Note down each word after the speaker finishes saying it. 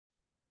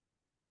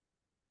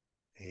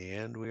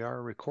And we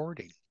are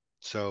recording.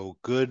 So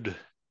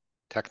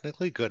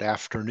technically good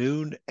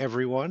afternoon,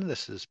 everyone.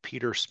 This is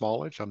Peter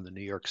Smallage. I'm the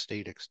New York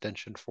State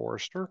Extension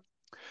Forester,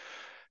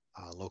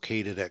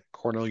 located at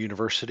Cornell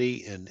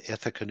University in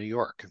Ithaca, New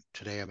York.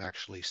 Today I'm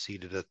actually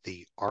seated at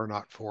the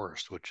Arnott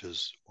Forest, which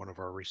is one of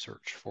our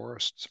research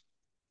forests.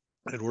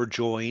 And we're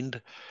joined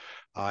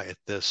at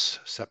this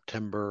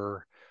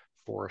September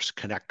Forest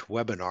Connect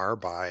webinar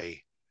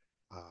by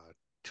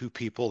two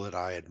people that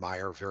I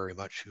admire very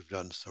much who've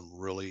done some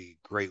really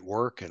great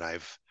work, and I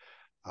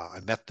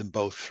met them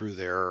both through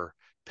their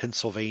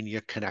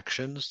Pennsylvania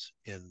connections.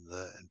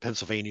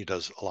 Pennsylvania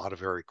does a lot of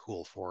very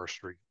cool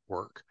forestry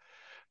work.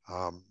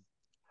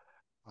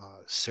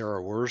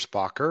 Sarah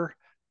Wurzbacher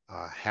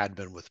had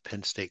been with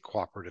Penn State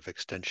Cooperative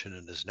Extension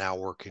and is now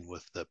working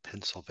with the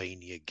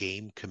Pennsylvania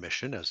Game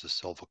Commission as a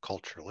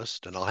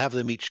silviculturalist. And I'll have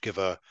them each give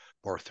a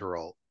more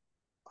thorough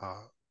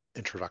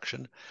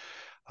introduction.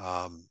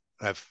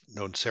 I've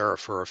known Sarah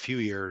for a few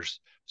years.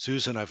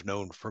 Susan, I've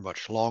known for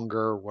much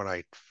longer. When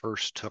I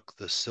first took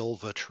the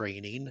Silva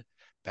training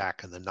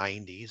back in the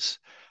 90s,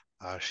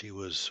 she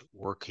was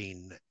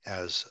working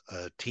as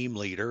a team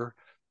leader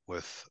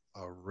with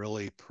a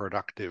really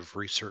productive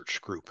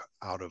research group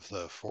out of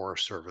the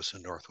Forest Service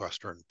in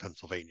Northwestern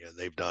Pennsylvania.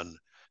 They've done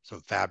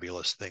some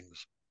fabulous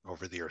things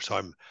over the years.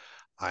 So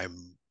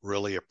I'm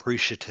really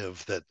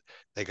appreciative that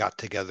they got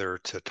together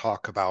to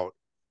talk about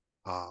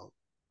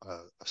a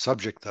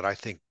subject that I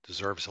think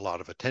deserves a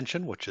lot of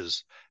attention, which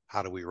is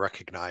how do we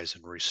recognize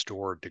and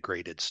restore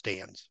degraded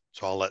stands.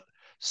 So I'll let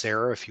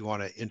Sarah, if you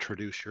want to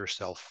introduce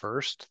yourself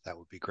first, that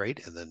would be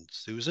great. And then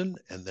Susan,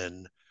 and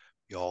then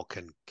y'all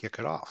can kick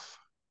it off.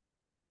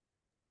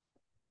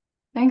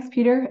 Thanks,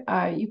 Peter.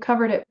 You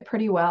covered it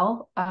pretty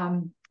well.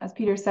 As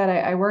Peter said,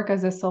 I work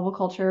as a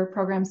silviculture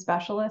program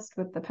specialist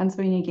with the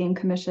Pennsylvania Game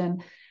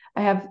Commission.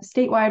 I have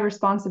statewide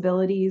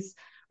responsibilities.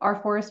 Our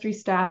forestry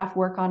staff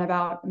work on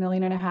about 1.5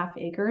 million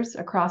acres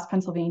across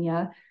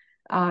Pennsylvania.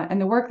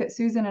 And the work that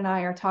Susan and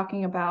I are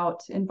talking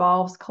about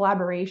involves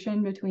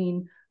collaboration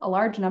between a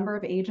large number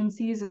of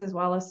agencies as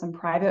well as some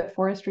private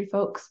forestry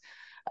folks,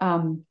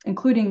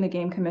 including the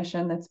Game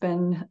Commission that's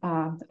been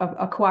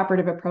a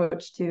cooperative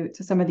approach to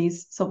some of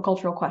these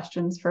silvicultural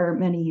questions for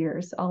many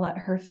years. I'll let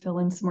her fill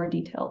in some more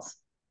details.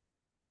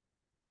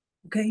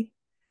 Okay.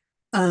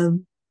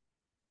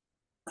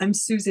 I'm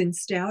Susan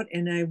Stout,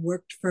 and I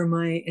worked for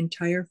my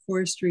entire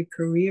forestry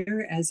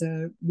career as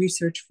a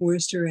research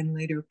forester and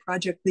later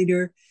project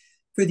leader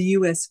for the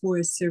U.S.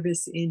 Forest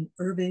Service in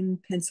Irvine,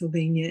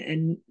 Pennsylvania,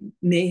 and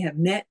may have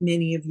met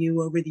many of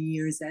you over the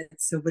years at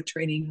Silva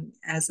training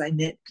as I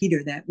met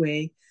Peter that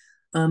way.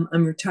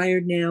 I'm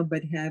retired now,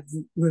 but have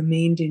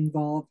remained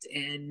involved,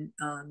 and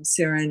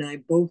Sarah and I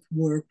both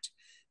worked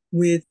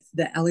with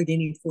the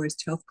Allegheny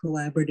Forest Health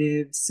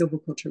Collaborative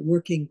Silviculture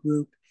Working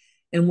Group.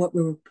 And what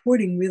we're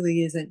reporting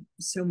really isn't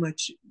so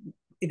much,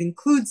 it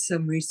includes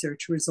some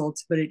research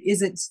results, but it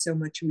isn't so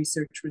much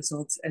research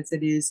results as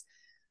it is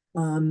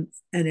an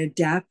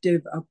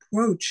adaptive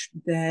approach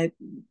that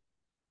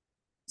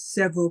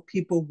several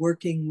people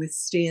working with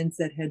stands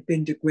that had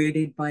been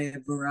degraded by a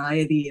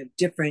variety of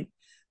different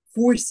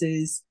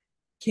forces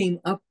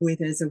came up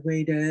with as a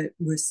way to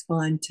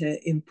respond to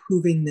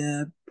improving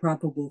the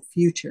probable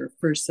future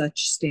for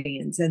such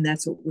stands. And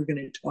that's what we're going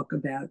to talk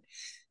about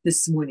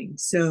this morning.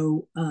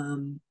 So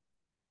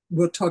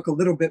we'll talk a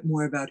little bit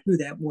more about who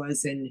that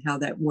was and how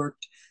that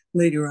worked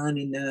later on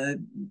in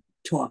the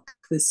talk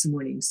this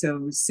morning.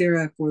 So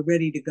Sarah, if we're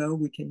ready to go,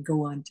 we can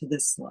go on to the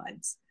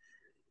slides.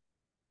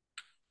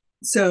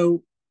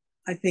 So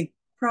I think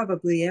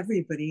probably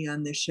everybody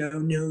on the show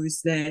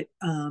knows that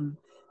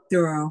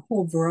there are a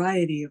whole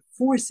variety of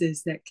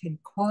forces that can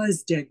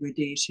cause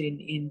degradation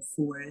in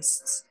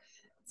forests.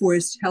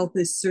 Forest health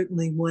is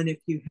certainly one. If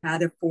you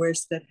had a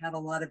forest that had a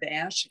lot of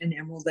ash and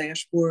emerald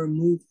ash borer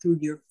moved through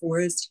your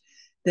forest,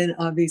 then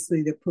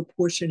obviously the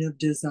proportion of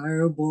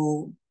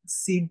desirable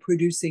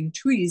seed-producing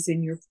trees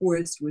in your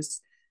forest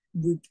was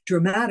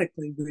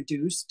dramatically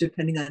reduced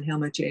depending on how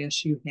much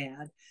ash you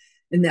had.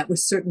 And that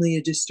was certainly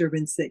a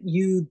disturbance that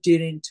you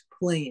didn't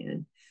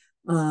plan.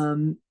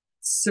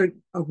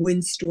 A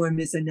windstorm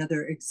is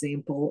another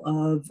example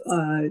of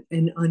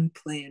an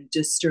unplanned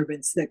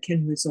disturbance that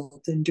can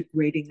result in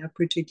degrading a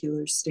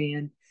particular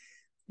stand.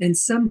 And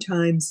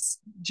sometimes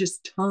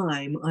just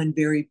time on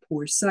very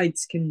poor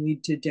sites can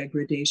lead to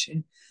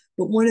degradation.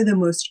 But one of the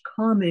most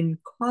common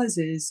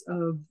causes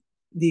of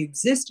the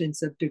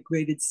existence of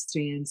degraded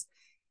stands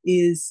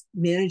is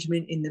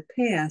management in the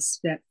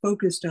past that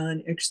focused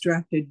on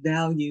extracted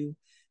value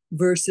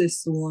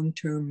versus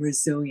long-term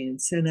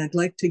resilience. And I'd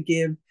like to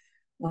give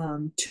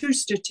two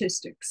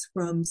statistics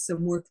from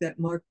some work that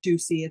Mark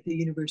Ducey at the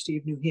University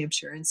of New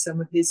Hampshire and some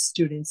of his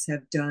students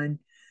have done.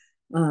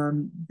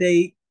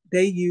 They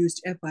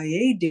used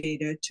FIA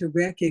data to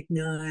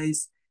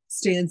recognize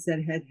stands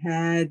that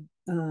had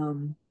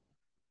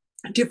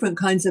different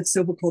kinds of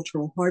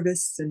silvicultural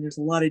harvests, and there's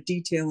a lot of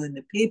detail in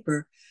the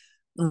paper.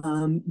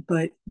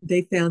 But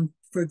they found,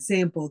 for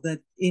example, that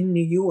in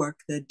New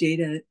York, the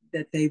data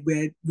that they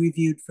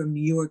reviewed from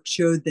New York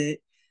showed that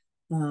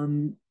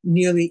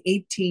Nearly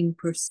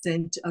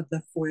 18% of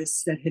the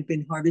forests that had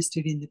been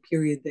harvested in the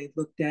period they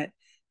looked at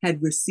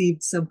had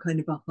received some kind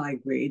of a high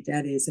grade,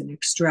 that is, an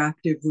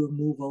extractive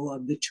removal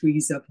of the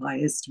trees of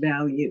highest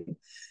value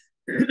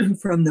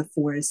from the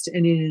forest.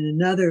 And in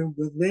another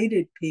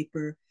related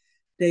paper,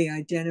 they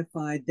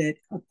identified that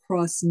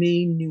across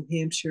Maine, New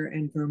Hampshire,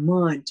 and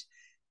Vermont,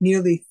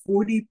 nearly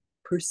 40%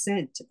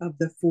 of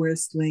the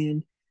forest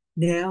land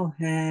now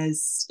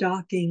has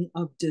stocking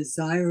of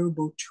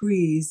desirable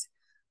trees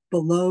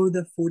below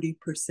the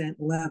 40%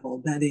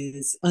 level. That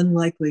is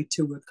unlikely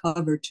to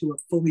recover to a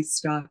fully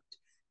stocked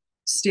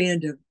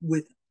stand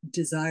with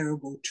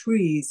desirable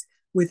trees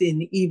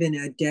within even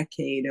a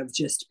decade of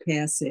just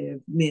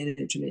passive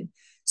management.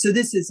 So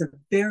this is a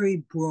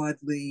very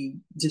broadly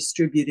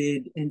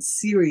distributed and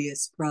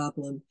serious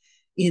problem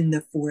in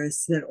the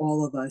forests that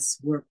all of us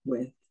work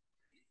with.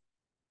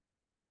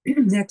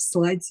 Next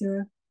slide,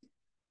 Sarah.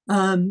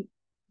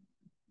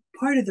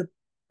 Part of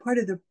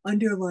the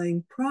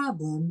underlying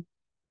problem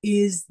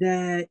is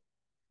that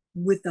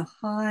with the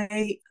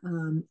high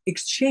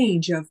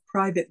exchange of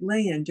private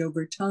land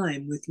over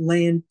time, with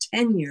land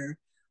tenure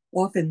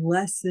often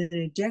less than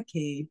a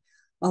decade,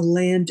 a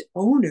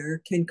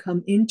landowner can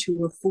come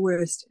into a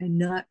forest and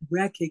not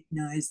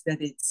recognize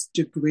that it's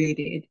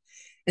degraded.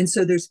 And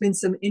so there's been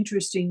some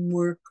interesting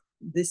work.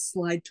 This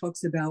slide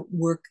talks about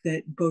work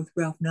that both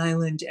Ralph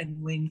Nyland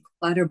and Wayne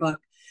Clatterbuck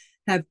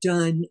have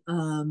done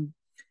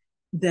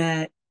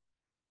that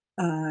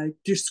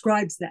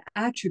describes the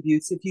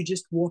attributes. If you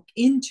just walk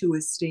into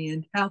a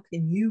stand, how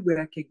can you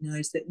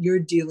recognize that you're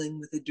dealing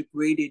with a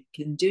degraded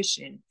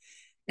condition?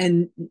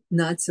 And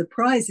not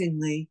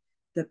surprisingly,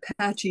 the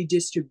patchy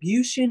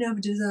distribution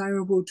of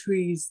desirable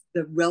trees,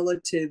 the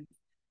relative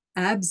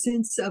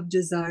absence of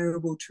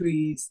desirable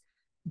trees,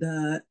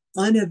 the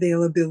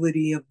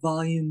unavailability of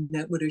volume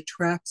that would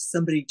attract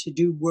somebody to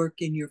do work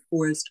in your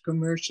forest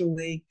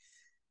commercially,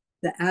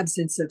 the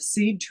absence of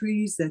seed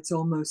trees, that's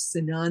almost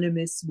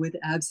synonymous with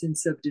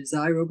absence of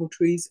desirable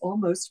trees,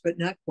 almost, but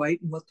not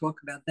quite, and we'll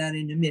talk about that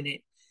in a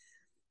minute.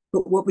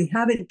 But what we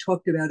haven't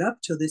talked about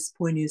up till this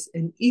point is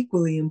an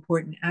equally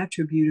important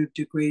attribute of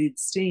degraded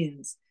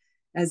stands.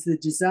 As the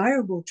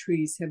desirable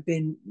trees have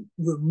been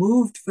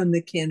removed from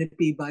the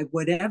canopy by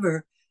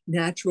whatever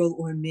natural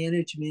or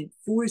management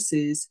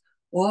forces,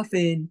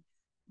 often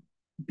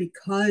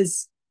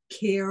because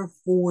care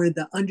for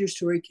the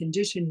understory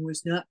condition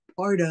was not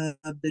part of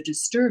the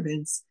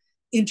disturbance,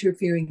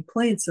 interfering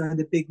plants are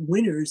the big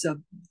winners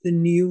of the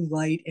new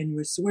light and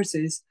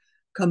resources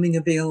coming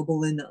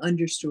available in the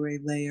understory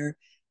layer.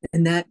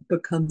 And that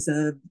becomes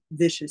a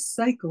vicious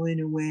cycle in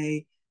a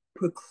way,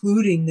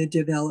 precluding the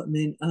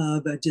development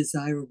of a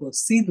desirable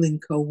seedling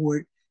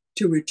cohort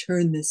to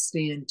return the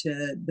stand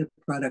to the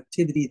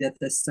productivity that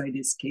the site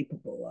is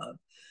capable of.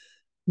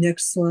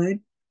 Next slide.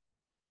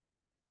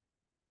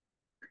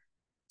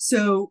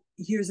 So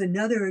here's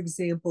another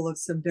example of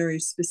some very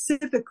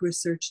specific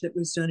research that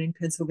was done in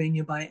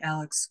Pennsylvania by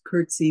Alex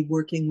Kurtzy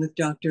working with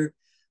Dr.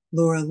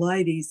 Laura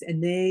Leides,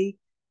 and they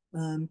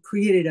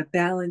created a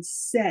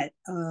balanced set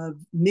of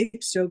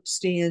mixed oak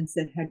stands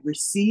that had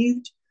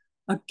received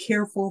a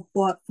careful,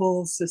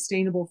 thoughtful,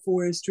 sustainable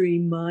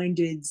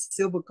forestry-minded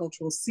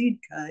silvicultural seed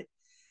cut,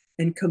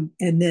 and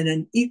then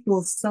an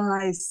equal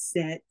size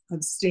set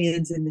of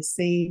stands in the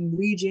same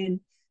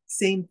region,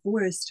 same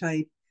forest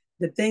type,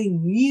 that they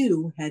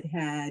knew had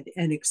had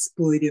an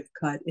exploitive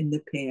cut in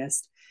the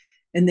past.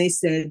 And they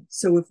said,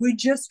 so if we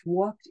just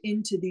walked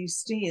into these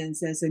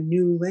stands as a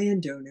new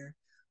landowner,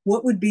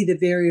 what would be the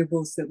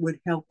variables that would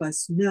help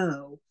us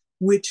know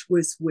which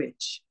was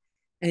which?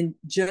 And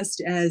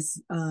just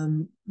as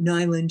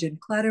Nyland and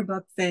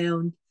Clatterbuck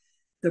found,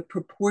 the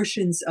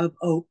proportions of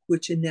oak,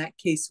 which in that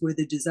case were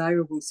the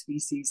desirable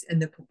species,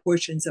 and the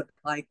proportions of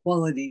high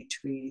quality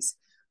trees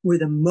were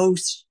the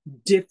most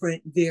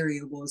different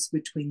variables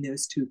between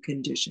those two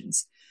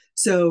conditions.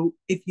 So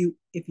if you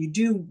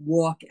do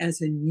walk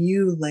as a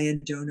new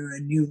landowner,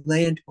 a new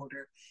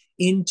landholder,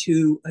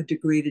 into a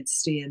degraded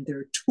stand, there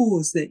are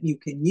tools that you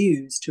can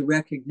use to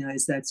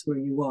recognize that's where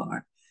you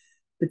are.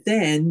 But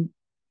then,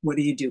 what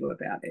do you do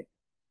about it?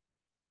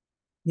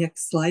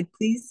 Next slide,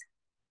 please.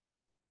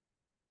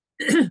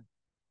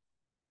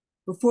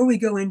 Before we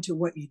go into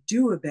what you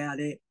do about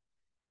it,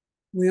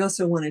 we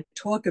also want to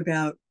talk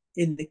about,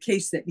 in the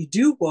case that you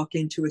do walk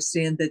into a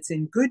stand that's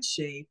in good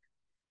shape,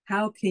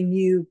 how can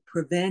you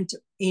prevent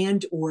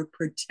and or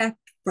protect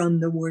from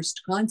the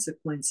worst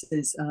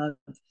consequences of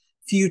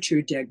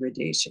future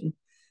degradation?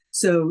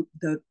 So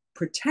the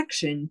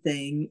protection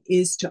thing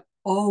is to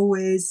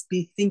always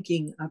be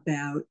thinking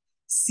about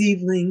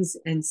seedlings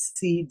and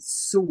seed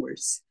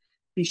source.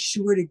 Be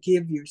sure to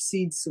give your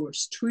seed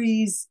source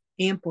trees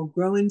ample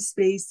growing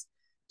space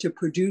to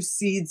produce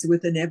seeds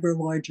with an ever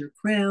larger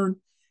crown,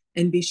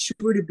 and be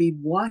sure to be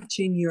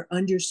watching your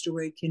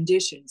understory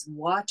conditions.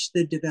 Watch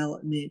the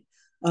development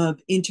of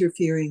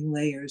interfering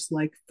layers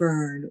like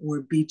fern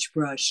or beech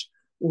brush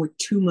or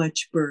too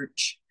much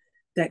birch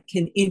that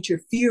can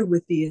interfere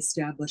with the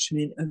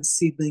establishment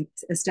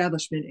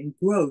and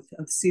growth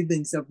of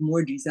seedlings of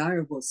more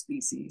desirable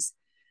species.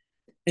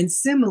 And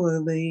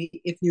similarly,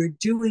 if you're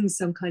doing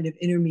some kind of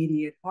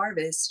intermediate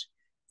harvest,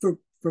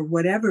 for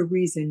whatever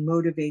reason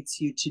motivates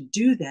you to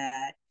do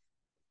that,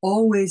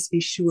 always be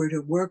sure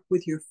to work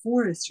with your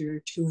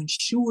forester to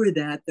ensure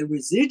that the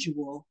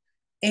residual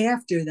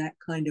after that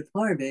kind of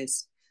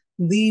harvest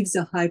leaves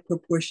a high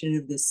proportion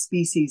of the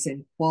species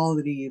and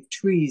quality of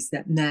trees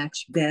that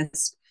match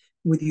best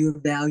with your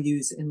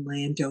values and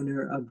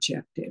landowner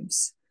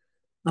objectives,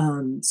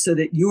 so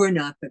that you're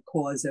not the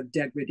cause of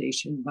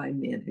degradation by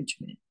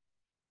management.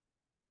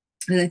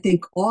 And I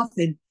think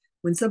often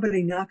when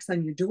somebody knocks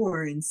on your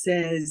door and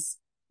says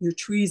your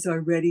trees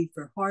are ready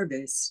for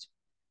harvest,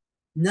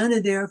 none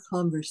of their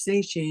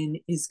conversation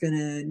is going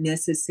to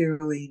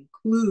necessarily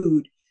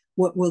include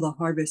what will the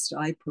harvest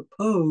I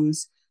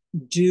propose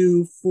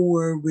do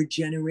for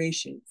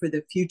regeneration, for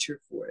the future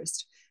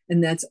forest.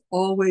 And that's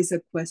always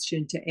a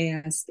question to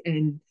ask,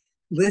 and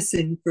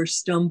listen for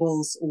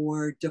stumbles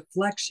or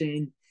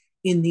deflection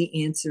in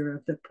the answer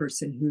of the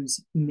person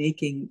who's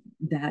making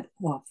that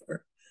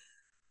offer.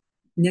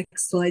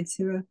 Next slide,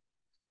 Sarah.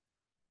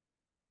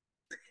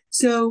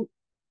 So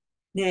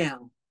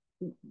now,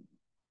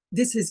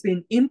 this has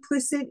been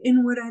implicit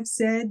in what I've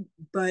said,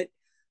 but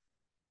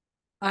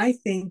I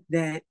think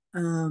that,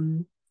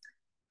 or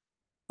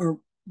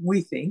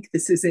we think,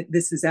 this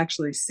is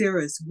actually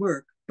Sarah's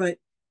work, but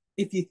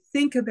if you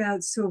think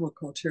about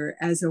silviculture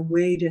as a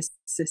way to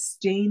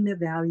sustain the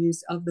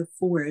values of the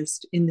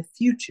forest in the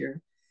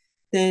future,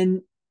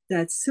 then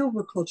that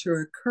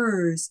silviculture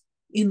occurs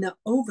in the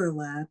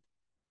overlap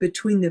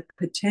between the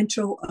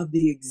potential of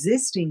the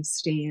existing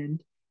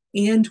stand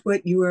and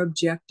what your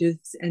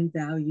objectives and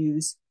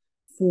values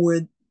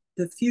for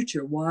the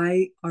future.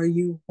 Why are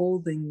you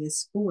holding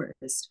this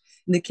forest?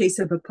 In the case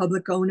of a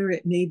public owner,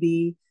 it may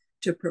be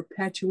to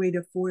perpetuate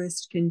a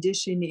forest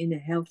condition in a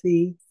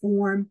healthy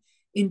form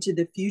into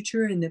the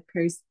future in the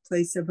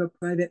place of a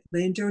private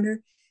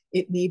landowner.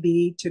 It may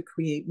be to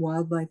create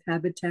wildlife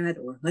habitat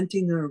or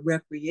hunting or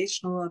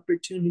recreational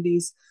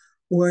opportunities,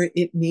 or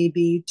it may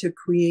be to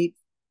create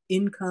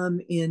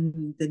income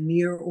in the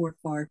near or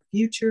far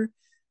future,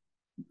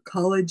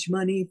 college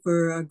money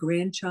for a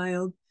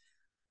grandchild.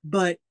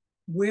 But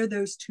where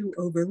those two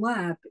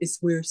overlap is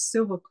where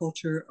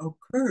silviculture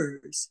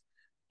occurs.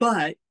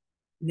 But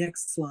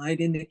next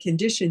slide, in the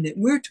condition that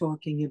we're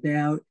talking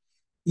about,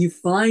 you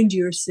find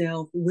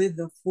yourself with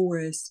a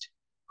forest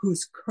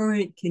whose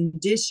current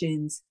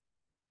conditions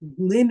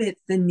limit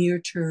the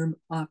near-term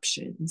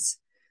options.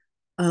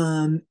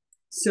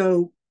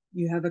 So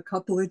you have a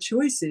couple of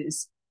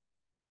choices.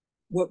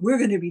 What we're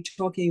going to be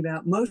talking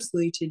about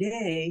mostly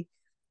today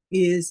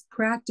is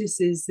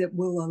practices that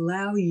will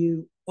allow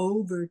you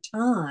over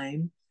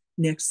time,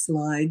 next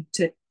slide,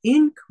 to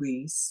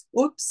increase,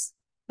 oops,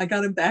 I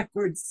got them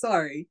backwards,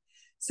 sorry.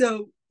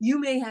 So you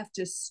may have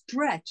to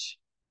stretch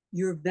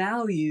your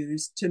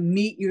values to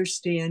meet your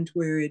stand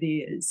where it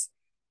is.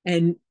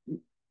 And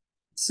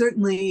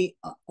certainly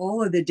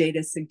all of the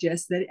data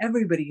suggests that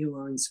everybody who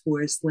owns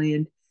forest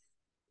land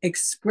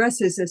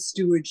expresses a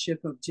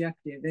stewardship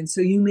objective. And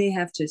so you may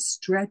have to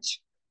stretch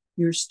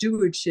your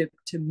stewardship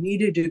to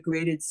meet a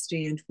degraded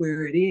stand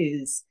where it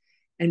is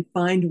and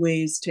find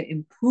ways to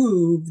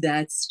improve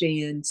that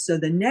stand. So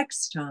the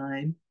next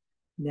time,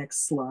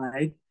 next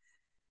slide,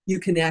 you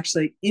can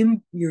actually,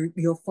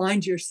 you'll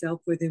find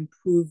yourself with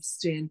improved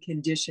stand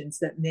conditions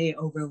that may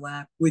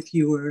overlap with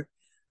your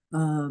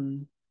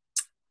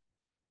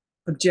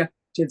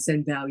objectives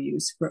and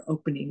values for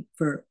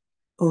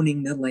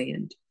owning the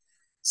land.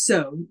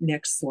 So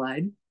next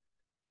slide.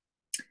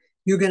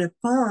 You're going to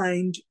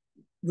find,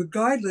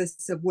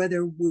 regardless of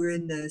whether we're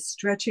in the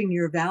stretching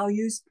your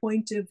values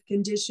point of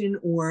condition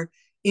or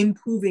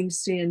improving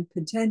stand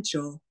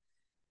potential,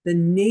 the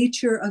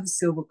nature of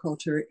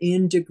silviculture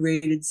in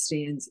degraded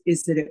stands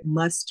is that it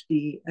must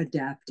be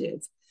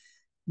adaptive.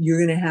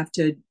 You're going to have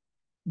to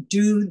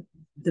do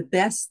the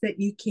best that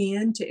you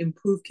can to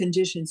improve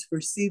conditions for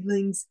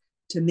seedlings,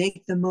 to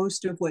make the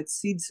most of what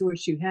seed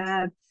source you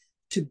have,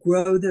 to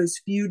grow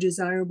those few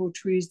desirable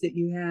trees that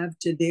you have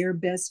to their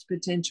best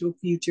potential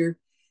future.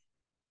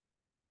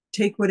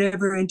 Take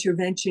whatever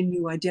intervention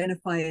you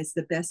identify as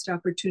the best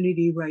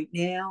opportunity right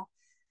now.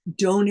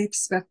 Don't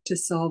expect to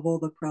solve all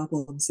the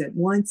problems at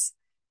once.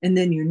 And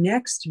then your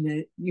next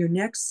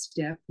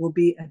step will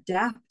be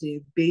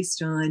adaptive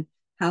based on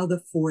how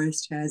the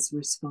forest has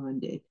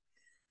responded.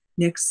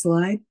 Next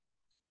slide.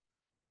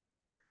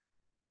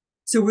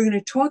 So we're going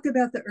to talk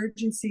about the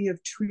urgency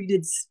of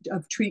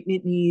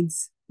treatment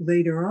needs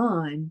later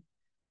on,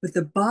 but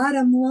the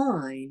bottom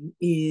line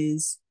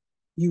is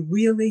you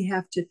really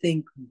have to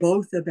think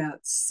both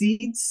about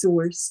seed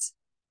source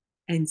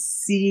and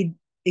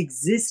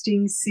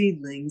existing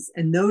seedlings,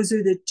 and those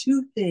are the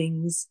two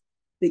things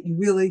that you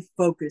really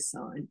focus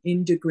on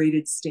in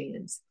degraded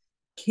stands.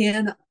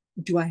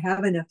 Do I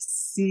have enough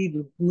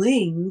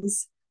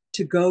seedlings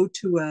to go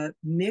to a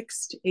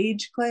mixed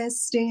age class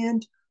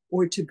stand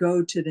or to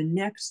go to the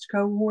next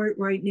cohort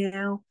right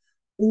now?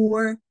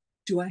 Or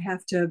do I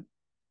have to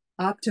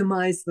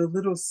optimize the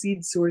little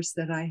seed source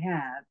that I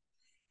have?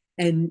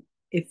 And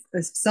if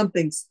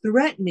something's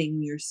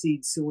threatening your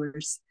seed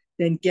source,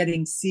 then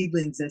getting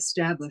seedlings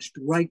established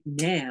right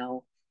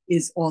now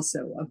is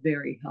also a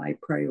very high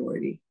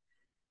priority.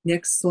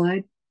 Next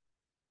slide.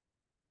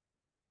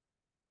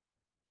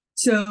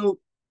 So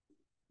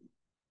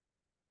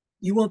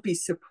you won't be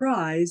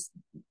surprised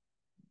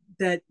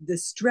that the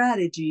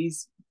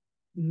strategies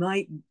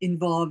might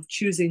involve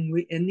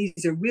choosing, and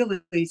these are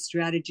really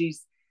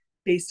strategies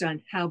based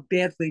on how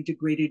badly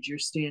degraded your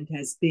stand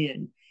has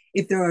been.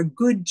 If there are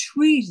good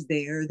trees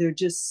there, they're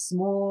just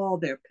small,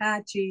 they're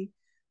patchy,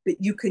 but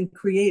you can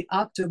create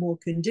optimal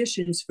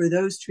conditions for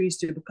those trees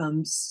to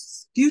become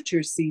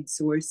future seed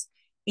source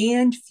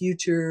and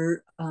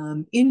future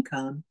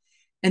income.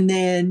 And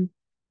then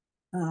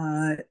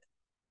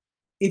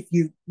if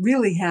you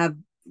really have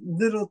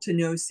little to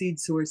no seed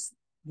source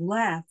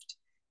left,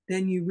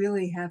 then you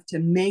really have to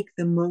make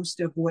the most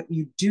of what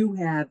you do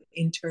have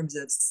in terms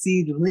of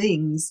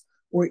seedlings,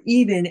 or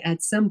even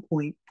at some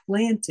point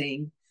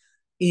planting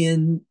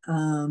in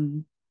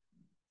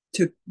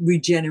to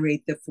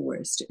regenerate the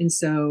forest. And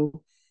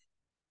so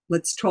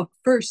let's talk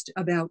first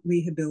about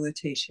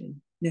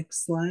rehabilitation.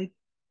 Next slide.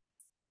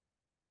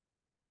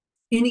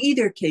 In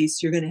either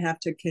case, you're going to have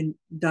to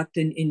conduct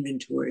an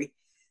inventory,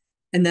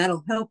 and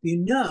that'll help you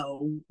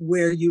know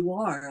where you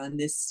are on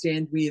this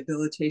stand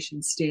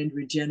rehabilitation, stand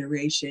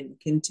regeneration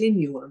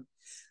continuum.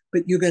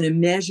 But you're going to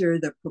measure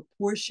the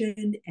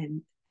proportion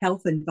and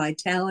health and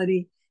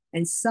vitality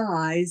and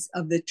size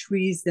of the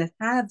trees that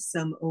have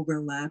some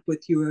overlap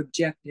with your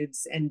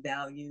objectives and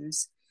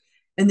values.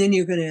 And then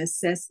you're going to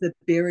assess the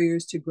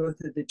barriers to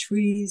growth of the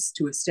trees,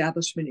 to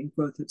establishment and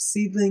growth of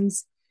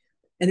seedlings.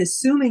 And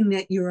assuming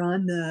that you're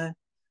on the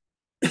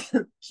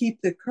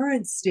keep the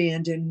current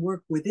stand and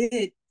work with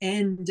it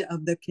end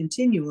of the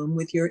continuum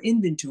with your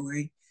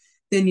inventory,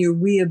 then your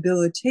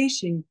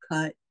rehabilitation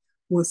cut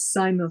will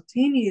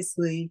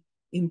simultaneously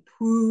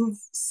improve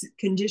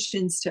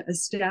conditions to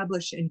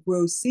establish and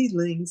grow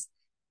seedlings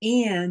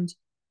and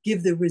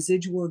give the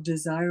residual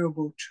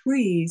desirable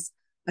trees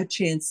a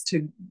chance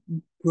to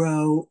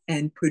grow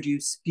and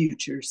produce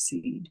future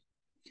seed.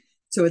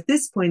 So at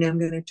this point, I'm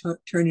going to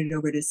turn it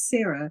over to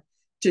Sarah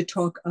to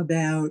talk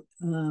about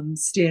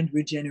stand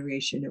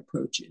regeneration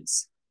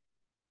approaches.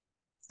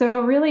 So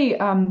really,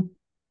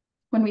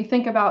 when we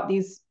think about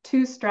these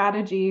two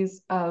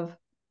strategies of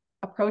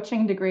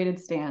approaching degraded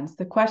stands,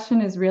 the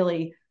question is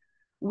really,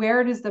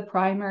 where does the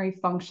primary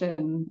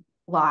function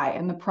lie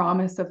and the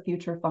promise of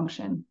future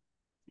function?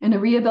 In a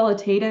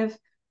rehabilitative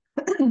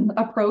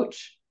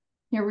approach,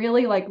 you're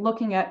really like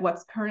looking at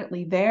what's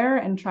currently there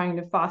and trying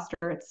to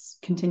foster its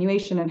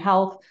continuation and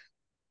health.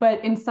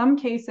 But in some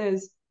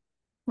cases,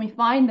 we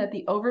find that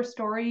the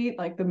overstory,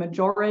 like the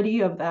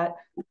majority of that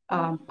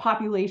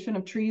population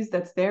of trees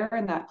that's there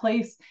in that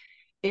place,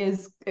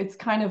 it's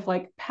kind of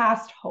like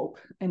past hope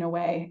in a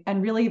way.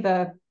 And really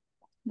the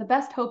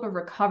best hope of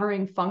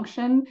recovering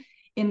function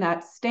in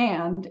that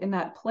stand, in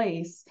that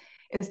place,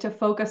 is to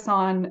focus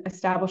on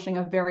establishing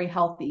a very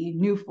healthy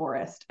new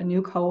forest, a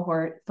new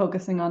cohort,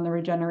 focusing on the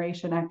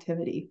regeneration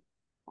activity.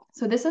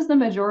 So this is the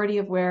majority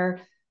of where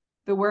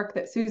the work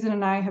that Susan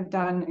and I have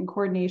done in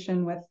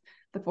coordination with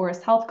the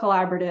Forest Health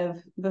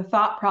Collaborative, the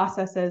thought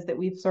processes that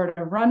we've sort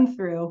of run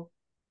through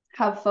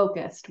have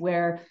focused,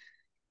 where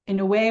in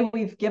a way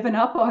we've given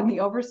up on the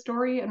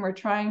overstory and we're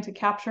trying to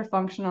capture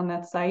function on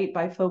that site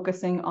by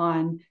focusing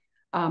on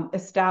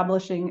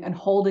establishing and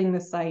holding the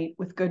site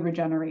with good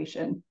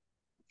regeneration.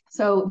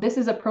 So this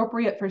is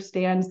appropriate for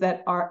stands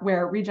that are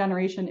where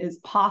regeneration is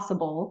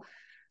possible.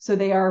 So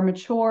they are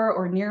mature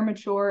or near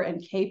mature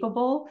and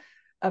capable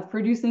of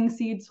producing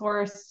seed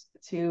source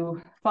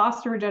to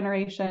foster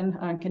regeneration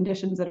on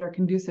conditions that are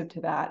conducive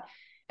to that.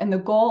 And the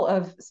goal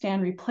of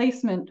stand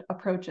replacement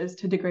approaches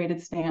to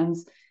degraded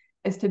stands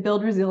is to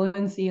build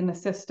resiliency in the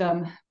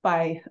system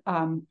by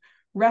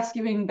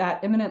rescuing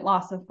that imminent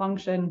loss of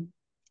function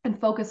and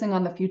focusing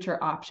on the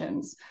future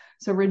options.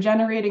 So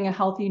regenerating a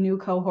healthy new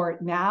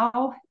cohort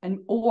now, and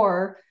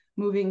or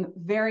moving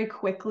very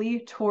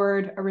quickly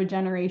toward a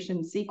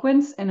regeneration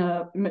sequence in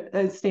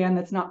a stand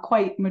that's not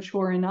quite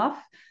mature enough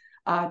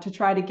to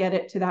try to get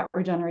it to that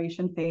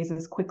regeneration phase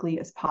as quickly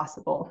as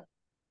possible.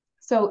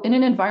 So in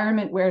an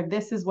environment where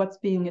this is what's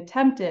being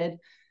attempted,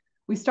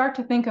 we start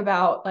to think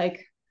about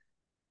like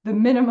the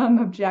minimum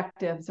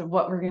objectives of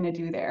what we're going to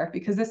do there,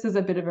 because this is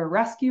a bit of a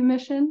rescue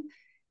mission.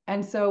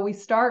 And so we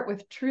start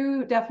with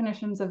true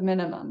definitions of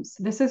minimums.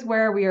 This is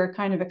where we are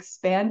kind of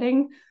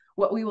expanding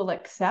what we will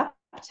accept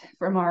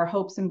from our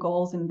hopes and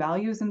goals and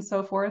values and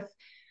so forth.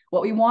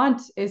 What we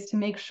want is to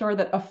make sure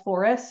that a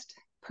forest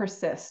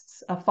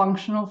persists, a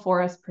functional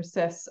forest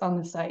persists on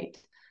the site.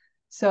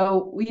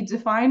 So we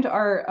defined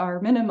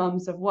our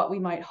minimums of what we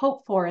might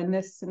hope for in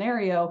this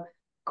scenario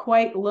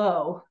quite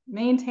low.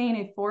 Maintain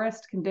a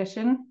forest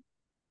condition,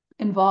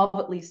 involve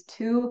at least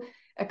 2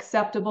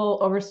 acceptable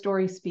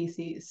overstory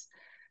species.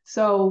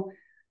 So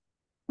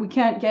we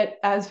can't get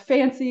as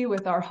fancy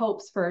with our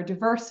hopes for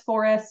diverse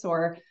forests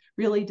or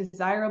really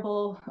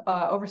desirable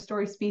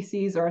overstory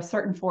species or a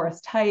certain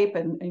forest type,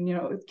 and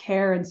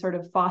care and sort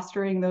of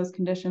fostering those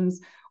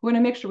conditions, we want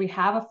to make sure we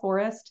have a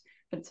forest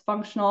that's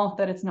functional,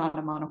 that it's not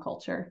a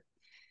monoculture.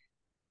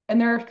 And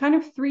there are kind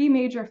of three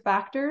major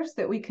factors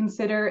that we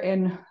consider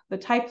in the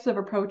types of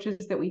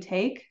approaches that we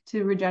take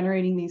to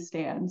regenerating these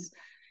stands.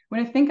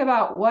 When I think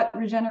about what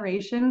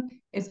regeneration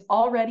is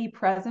already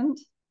present,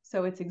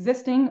 so it's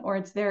existing or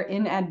it's there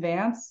in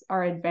advance,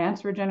 our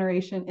advanced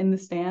regeneration in the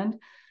stand,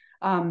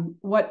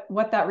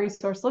 what that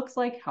resource looks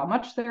like, how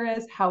much there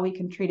is, how we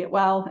can treat it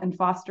well and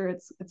foster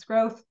its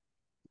growth,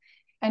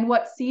 and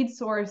what seed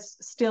source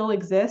still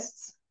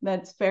exists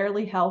that's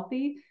fairly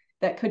healthy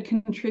that could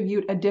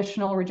contribute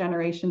additional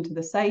regeneration to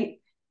the site,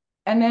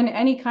 and then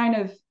any kind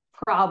of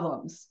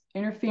problems,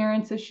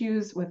 interference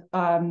issues with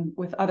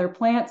other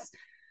plants,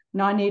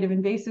 non-native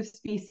invasive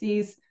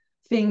species,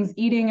 things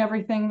eating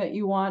everything that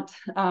you want,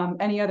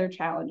 any other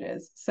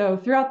challenges. So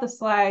throughout the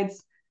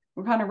slides,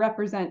 we're kind of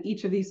represent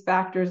each of these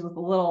factors with a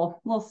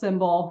little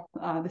symbol,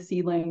 the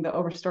seedling, the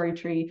overstory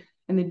tree,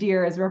 and the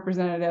deer as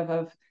representative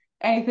of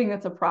anything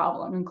that's a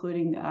problem,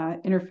 including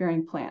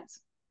interfering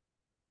plants.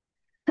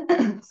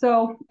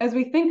 So as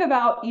we think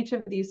about each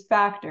of these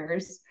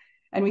factors,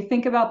 and we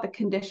think about the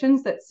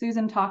conditions that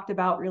Susan talked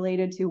about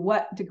related to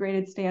what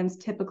degraded stands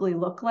typically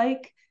look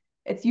like,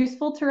 it's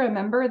useful to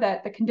remember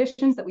that the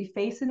conditions that we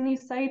face in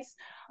these sites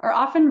are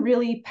often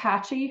really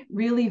patchy,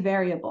 really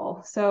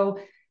variable. So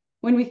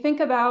when we think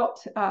about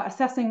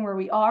assessing where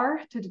we are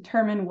to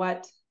determine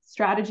what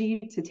strategy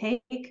to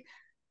take,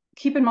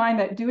 keep in mind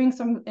that doing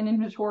an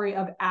inventory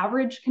of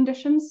average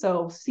conditions,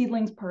 so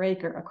seedlings per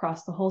acre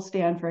across the whole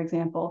stand, for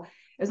example,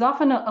 is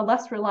often a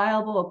less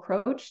reliable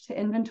approach to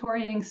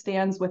inventorying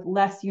stands with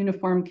less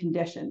uniform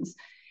conditions.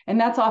 And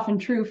that's often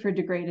true for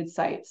degraded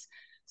sites.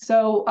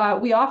 So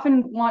we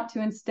often want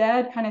to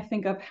instead kind of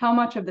think of how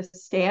much of the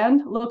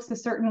stand looks a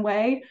certain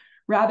way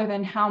rather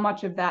than how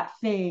much of that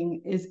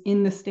thing is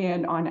in the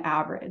stand on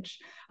average.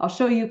 I'll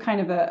show you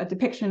kind of a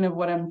depiction of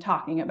what I'm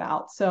talking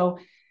about. So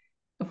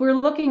if we're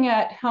looking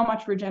at how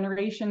much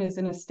regeneration is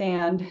in a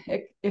stand,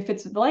 if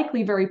it's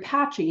likely very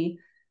patchy,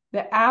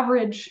 the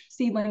average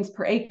seedlings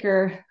per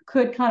acre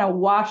could kind of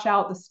wash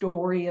out the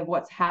story of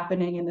what's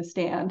happening in the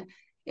stand.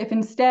 If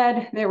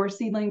instead there were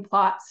seedling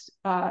plots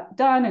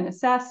done and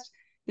assessed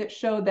that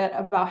showed that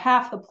about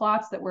half the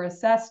plots that were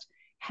assessed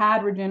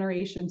had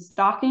regeneration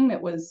stocking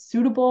that was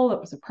suitable, that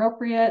was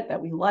appropriate,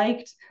 that we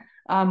liked,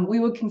 we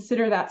would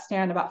consider that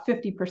stand about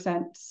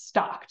 50%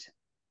 stocked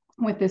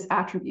with this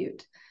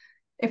attribute.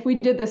 If we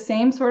did the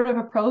same sort of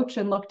approach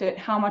and looked at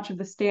how much of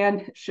the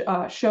stand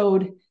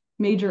showed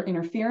major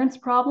interference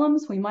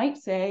problems, we might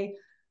say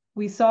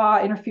we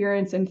saw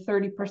interference in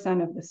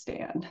 30% of the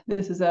stand.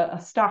 This is a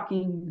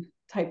stocking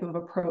type of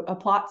approach, a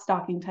plot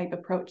stocking type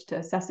approach to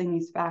assessing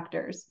these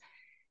factors.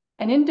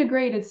 And in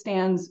degraded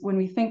stands, when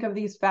we think of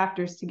these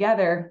factors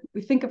together,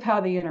 we think of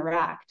how they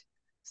interact.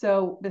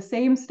 So the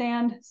same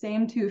stand,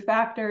 same two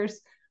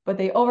factors, but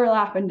they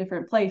overlap in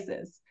different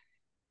places.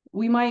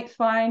 We might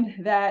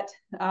find that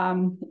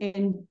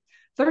in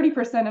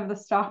 30% of the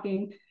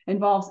stocking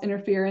involves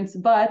interference,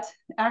 but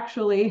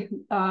actually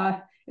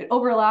it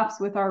overlaps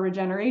with our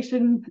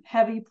regeneration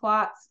heavy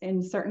plots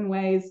in certain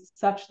ways,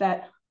 such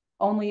that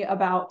only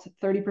about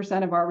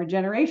 30% of our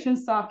regeneration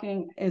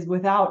stocking is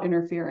without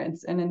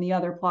interference. And in the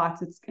other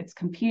plots, it's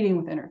competing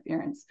with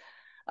interference.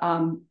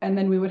 And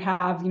then we would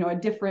have, a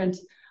different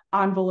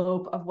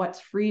envelope of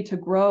what's free to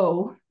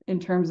grow in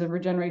terms of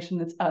regeneration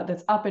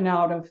that's up and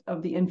out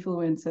of the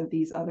influence of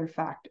these other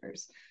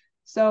factors.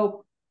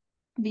 So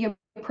the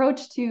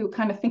approach to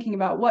kind of thinking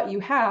about what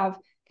you have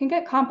can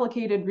get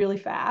complicated really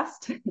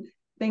fast.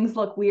 Things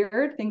look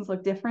weird, things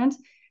look different.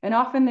 And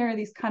often there are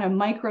these kind of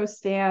micro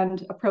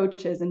stand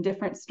approaches and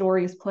different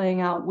stories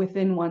playing out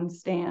within one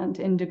stand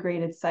in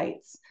degraded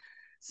sites.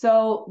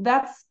 So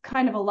that's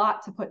kind of a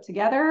lot to put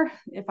together.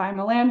 If I'm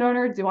a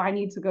landowner, do I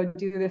need to go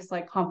do this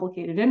like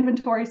complicated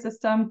inventory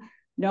system?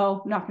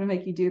 No, I'm not going to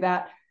make you do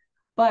that.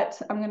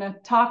 But I'm going to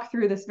talk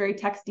through this very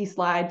texty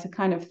slide to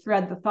kind of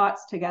thread the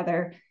thoughts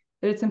together,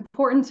 that it's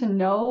important to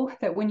know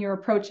that when you're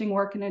approaching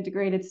work in a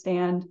degraded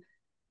stand,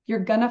 you're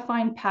going to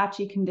find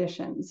patchy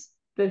conditions.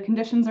 The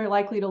conditions are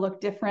likely to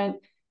look different.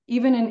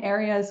 Even in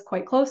areas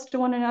quite close to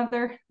one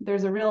another,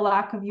 there's a real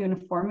lack of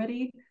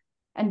uniformity.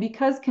 And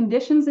because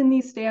conditions in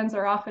these stands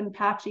are often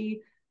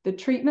patchy, the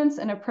treatments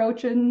and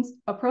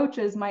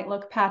approaches might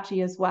look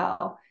patchy as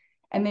well.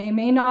 And they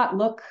may not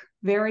look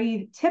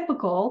very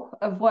typical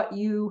of what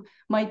you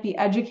might be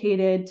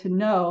educated to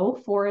know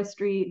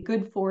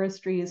good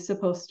forestry is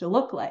supposed to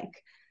look like.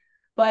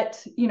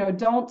 But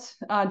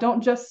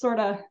don't just sort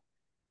of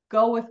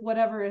go with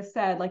whatever is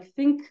said. Like,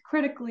 think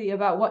critically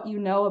about what you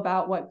know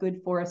about what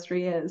good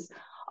forestry is.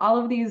 All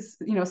of these,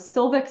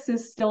 Silvix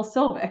is still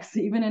Silvix,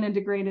 even in a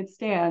degraded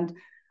stand.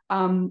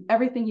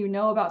 Everything you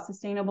know about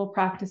sustainable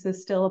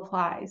practices still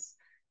applies.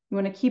 You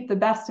want to keep the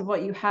best of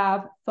what you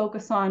have,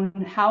 focus on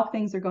how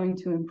things are going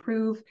to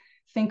improve.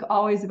 Think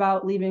always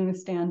about leaving the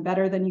stand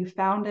better than you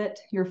found it.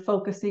 You're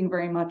focusing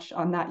very much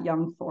on that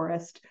young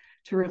forest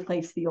to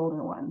replace the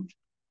older one.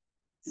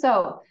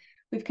 So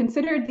we've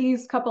considered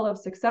these couple of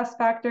success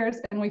factors,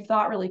 and we've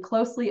thought really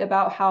closely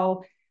about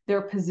how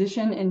their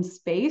position in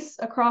space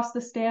across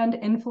the stand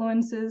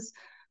influences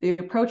the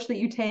approach that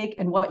you take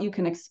and what you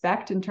can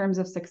expect in terms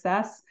of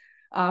success.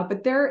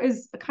 But there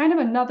is kind of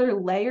another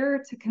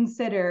layer to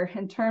consider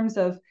in terms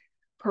of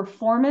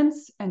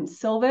performance and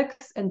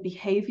silvics and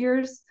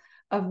behaviors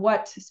of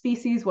what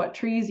species, what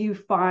trees you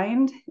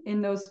find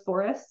in those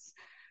forests.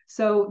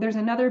 So there's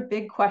another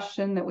big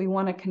question that we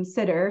want to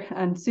consider,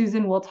 and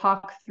Susan will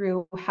talk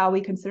through how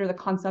we consider the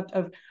concept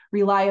of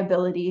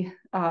reliability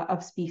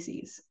of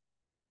species.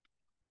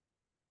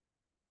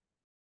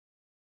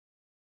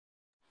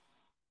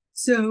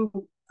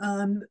 So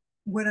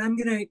what I'm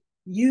going to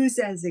use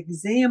as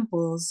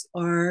examples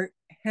are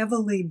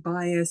heavily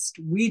biased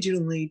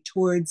regionally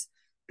towards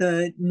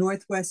the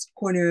northwest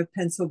corner of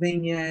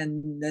Pennsylvania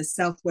and the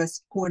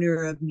southwest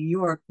corner of New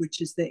York,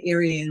 which is the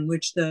area in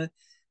which the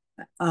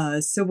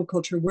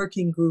silviculture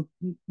working group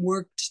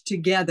worked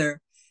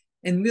together.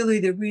 And really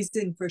the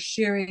reason for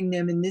sharing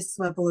them in this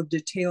level of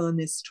detail in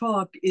this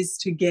talk is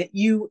to get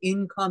you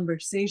in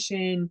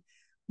conversation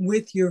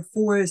with your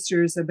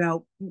foresters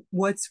about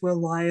what's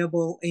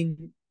reliable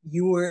in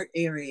your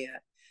area.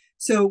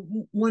 So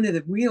one of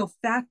the real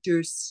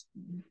factors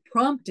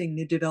prompting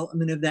the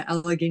development of the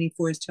Allegheny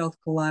Forest Health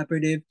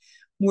Collaborative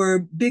were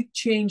big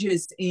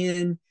changes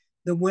in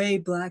the way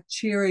black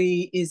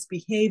cherry is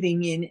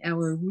behaving in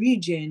our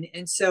region.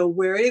 And so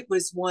where it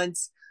was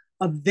once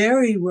a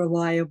very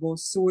reliable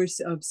source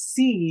of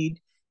seed,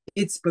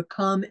 it's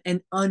become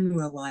an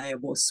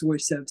unreliable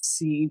source of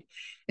seed.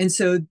 And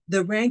so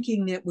the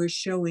ranking that we're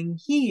showing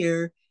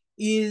here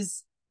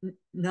is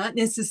not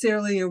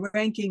necessarily a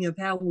ranking of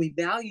how we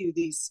value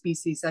these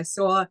species. I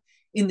saw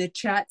in the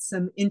chat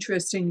some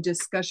interesting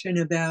discussion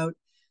about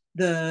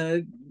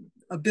the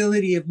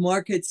ability of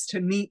markets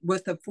to meet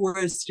what the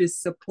forest is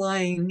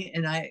supplying,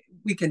 and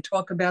we can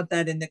talk about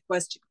that in the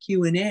question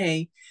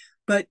Q&A.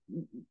 But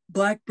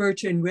black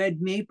birch and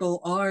red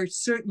maple are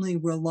certainly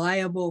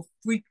reliable,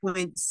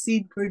 frequent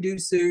seed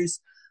producers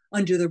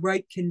under the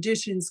right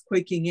conditions.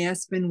 Quaking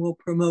aspen will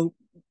promote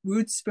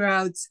root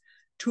sprouts.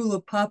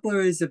 Tulip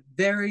poplar is a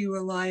very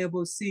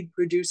reliable seed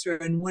producer.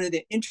 And one of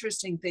the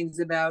interesting things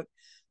about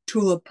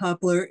tulip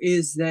poplar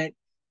is that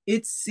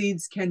its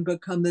seeds can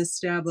become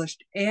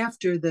established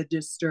after the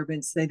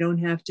disturbance. They don't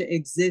have to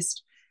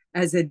exist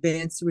as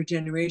advanced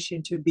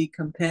regeneration to be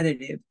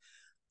competitive.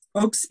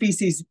 Oak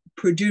species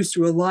produce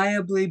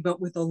reliably, but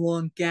with a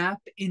long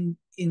gap in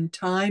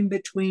time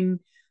between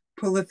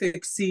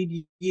prolific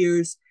seed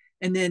years.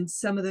 And then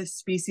some of the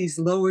species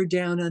lower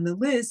down on the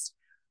list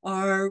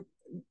are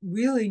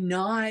really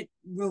not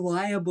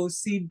reliable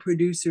seed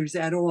producers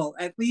at all,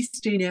 at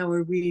least in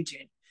our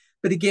region.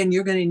 But again,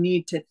 you're going to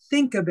need to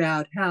think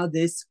about how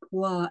this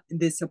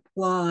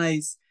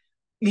applies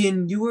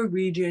in your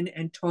region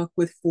and talk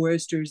with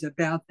foresters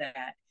about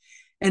that.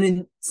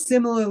 And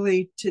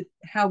similarly to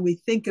how we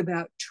think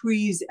about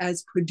trees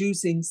as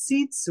producing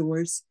seed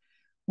source,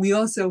 we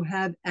also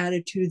have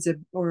attitudes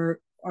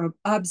or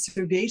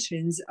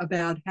observations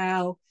about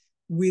how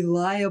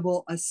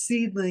reliable a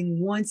seedling,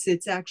 once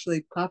it's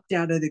actually popped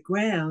out of the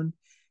ground,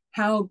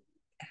 how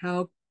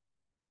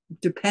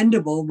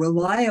dependable,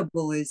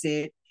 reliable is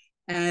it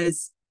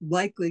as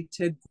likely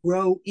to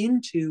grow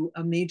into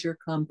a major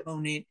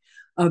component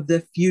of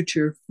the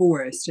future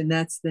forest. And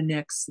that's the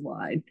next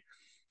slide.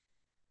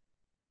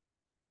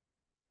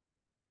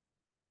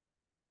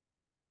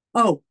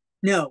 Oh,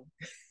 no,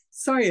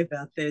 sorry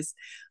about this.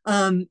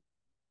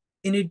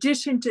 In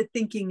addition to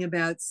thinking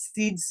about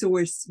seed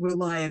source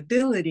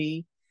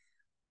reliability,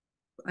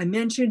 I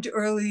mentioned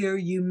earlier,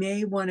 you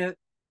may want to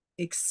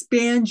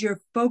expand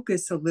your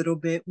focus a little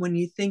bit when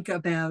you think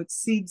about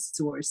seed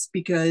source,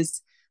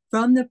 because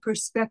from the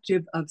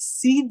perspective of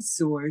seed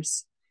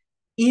source,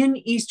 in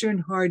eastern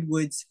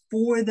hardwoods,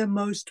 for the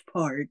most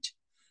part,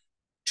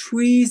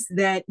 trees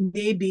that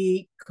may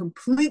be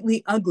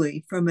completely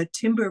ugly from a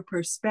timber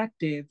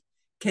perspective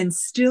can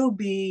still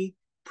be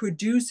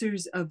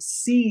producers of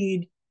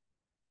seed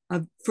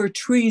for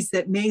trees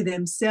that may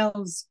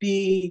themselves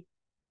be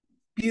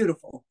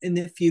beautiful in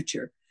the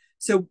future.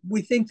 So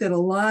we think that a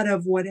lot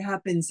of what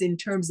happens in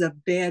terms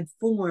of bad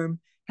form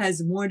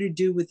has more to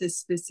do with the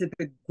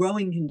specific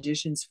growing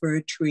conditions for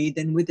a tree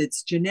than with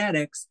its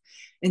genetics.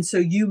 And so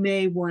you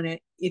may want to,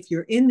 if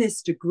you're in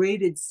this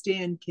degraded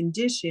stand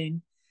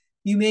condition,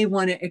 you may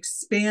want to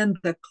expand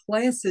the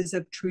classes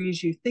of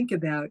trees you think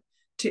about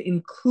to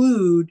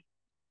include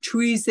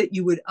trees that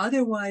you would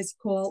otherwise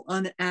call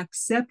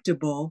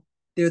unacceptable.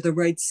 They're the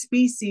right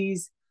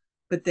species,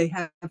 but they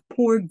have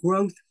poor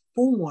growth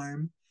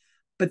form,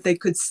 but they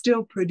could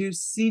still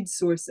produce seed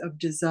source of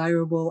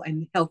desirable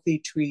and healthy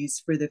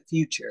trees for the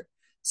future.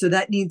 So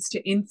that needs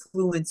to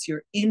influence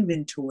your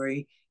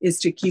inventory, is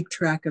to keep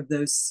track of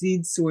those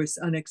seed source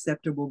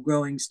unacceptable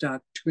growing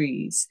stock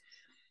trees.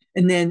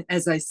 And then,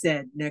 as I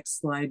said, next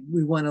slide,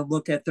 we want to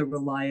look at the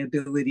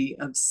reliability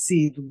of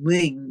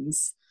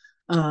seedlings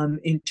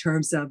in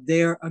terms of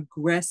their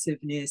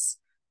aggressiveness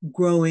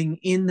growing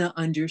in the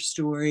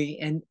understory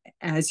and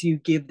as you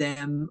give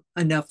them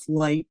enough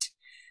light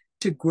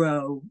to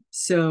grow.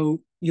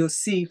 So you'll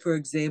see, for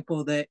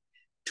example, that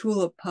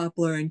tulip,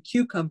 poplar, and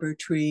cucumber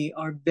tree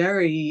are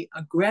very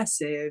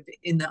aggressive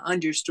in the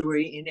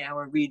understory in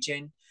our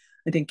region.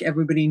 I think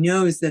everybody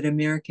knows that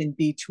American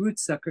beech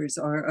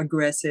rootsuckers are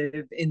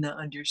aggressive in the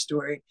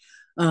understory.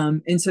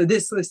 And so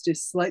this list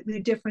is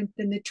slightly different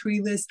than the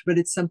tree list, but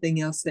it's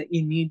something else that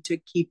you need to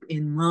keep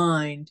in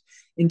mind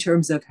in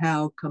terms of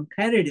how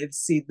competitive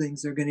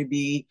seedlings are going to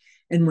be.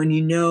 And when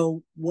you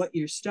know what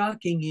your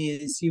stocking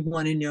is, you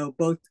want to know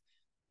both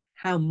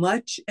how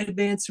much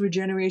advanced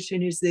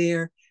regeneration is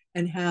there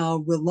and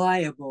how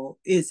reliable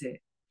is it.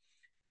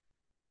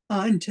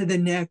 On to the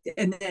next,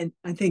 and then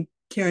I think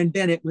Karen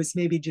Bennett was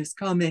maybe just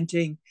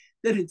commenting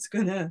that it's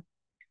going to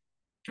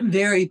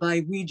vary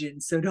by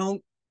region. So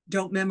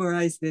don't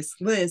memorize this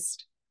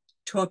list.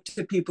 Talk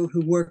to people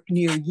who work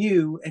near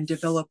you and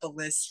develop a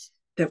list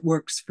that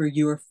works for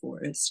your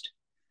forest.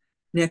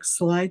 Next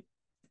slide.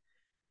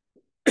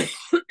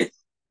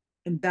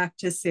 And back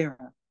to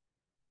Sarah.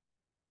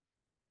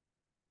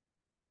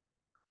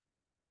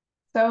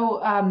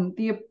 So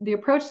the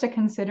approach to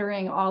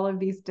considering all of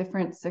these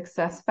different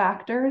success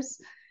factors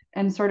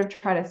and sort of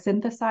try to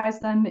synthesize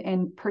them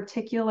in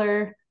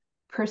particular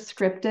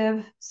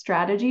prescriptive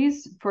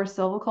strategies for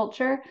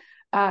silviculture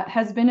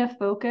has been a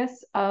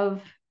focus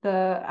of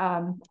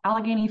the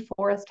Allegheny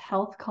Forest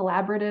Health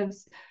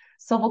Collaborative's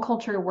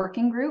silviculture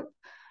working group.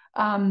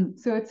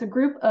 So it's a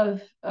group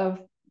of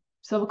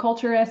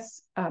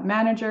silviculturists,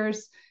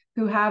 managers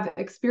who have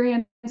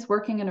experience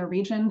working in a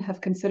region, have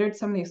considered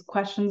some of these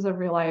questions of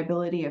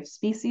reliability of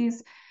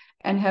species,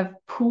 and have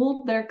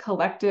pooled their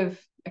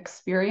collective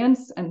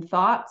experience and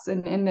thoughts.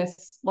 And in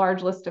this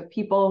large list of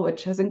people,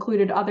 which has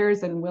included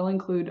others and will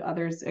include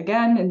others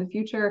again in the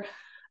future,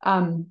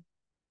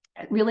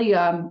 it really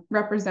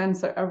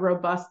represents a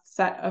robust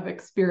set of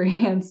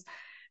experience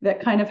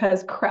that kind of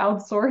has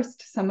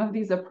crowdsourced some of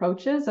these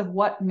approaches of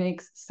what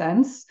makes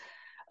sense,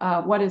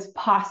 what is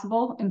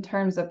possible in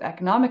terms of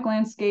economic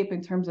landscape,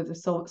 in terms of the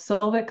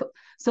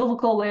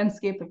silvical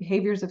landscape, the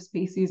behaviors of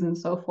species, and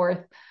so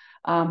forth.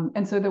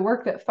 And so the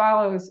work that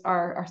follows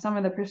are some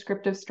of the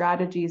prescriptive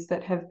strategies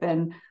that have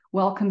been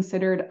well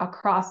considered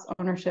across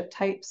ownership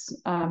types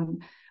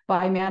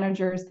by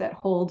managers that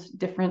hold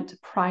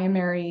different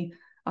primary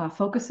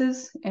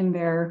focuses in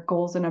their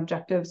goals and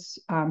objectives,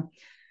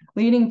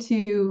 leading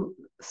to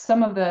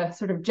some of the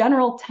sort of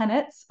general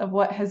tenets of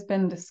what has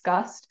been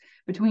discussed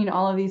between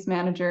all of these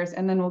managers,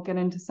 and then we'll get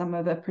into some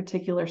of the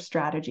particular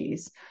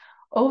strategies.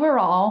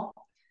 Overall,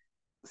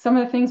 some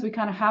of the things we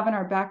kind of have in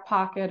our back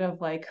pocket of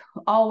like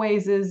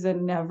alwayses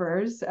and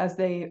nevers as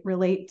they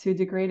relate to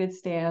degraded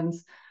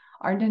stands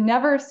are to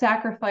never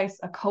sacrifice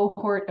a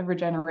cohort of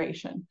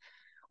regeneration.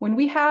 When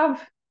we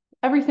have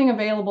everything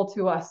available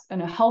to us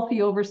in a healthy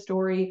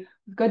overstory,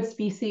 good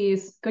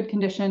species, good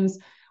conditions,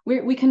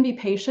 we can be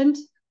patient.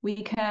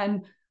 We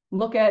can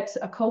look at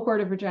a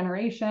cohort of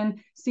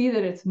regeneration, see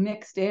that it's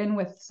mixed in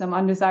with some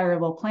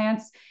undesirable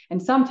plants,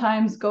 and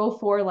sometimes go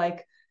for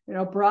like,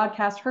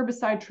 broadcast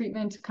herbicide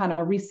treatment to kind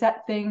of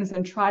reset things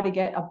and try to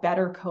get a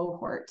better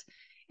cohort.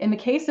 In the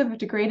case of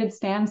degraded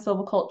stand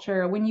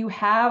silviculture, when you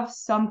have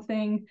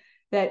something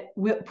that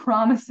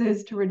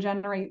promises to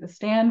regenerate the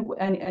stand,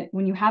 and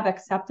when you have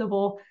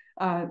acceptable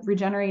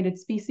regenerated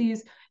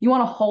species, you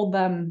want to hold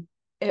them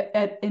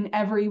in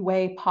every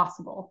way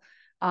possible.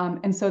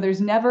 And so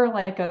there's never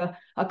like a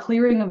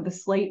clearing of the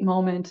slate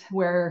moment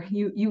where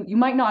you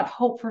might not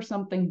hope for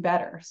something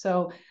better.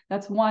 So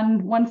that's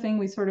one thing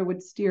we sort of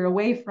would steer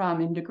away from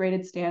in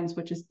degraded stands,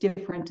 which is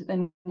different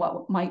than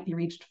what might be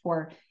reached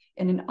for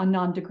in a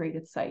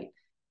non-degraded site.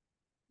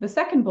 The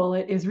second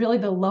bullet is really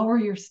the lower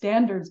your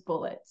standards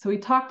bullet. So we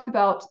talked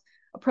about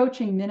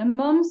approaching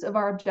minimums of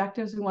our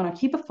objectives. We want to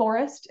keep a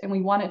forest and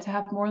we want it to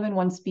have more than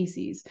one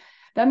species.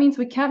 That means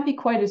we can't be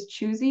quite as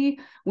choosy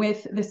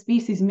with the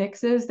species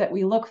mixes that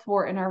we look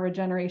for in our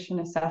regeneration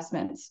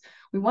assessments.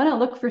 We want to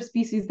look for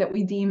species that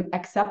we deem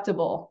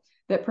acceptable,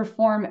 that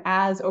perform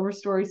as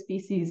overstory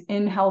species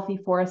in healthy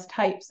forest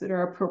types that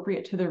are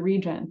appropriate to the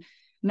region,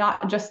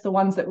 not just the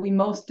ones that we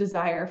most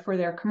desire for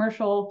their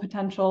commercial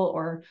potential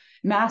or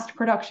mass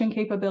production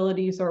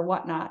capabilities or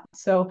whatnot.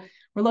 So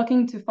we're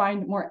looking to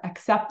find more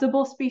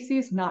acceptable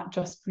species, not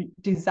just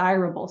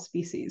desirable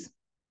species.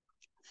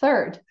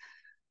 Third,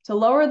 to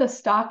lower the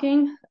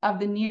stocking of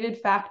the needed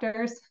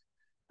factors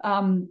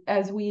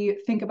as we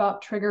think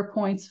about trigger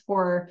points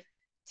for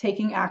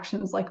taking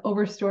actions like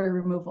overstory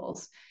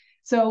removals.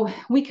 So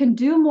we can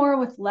do more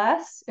with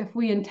less if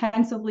we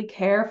intensively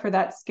care for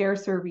that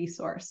scarcer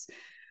resource.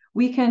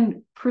 We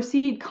can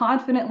proceed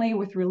confidently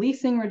with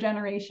releasing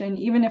regeneration,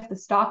 even if the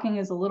stocking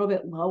is a little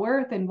bit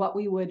lower than what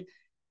we would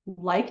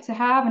like to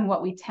have and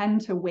what we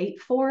tend to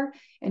wait for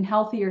in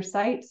healthier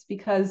sites,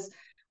 because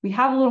we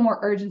have a little more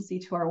urgency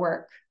to our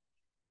work.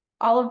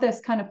 All of this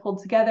kind of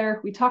pulled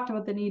together. We talked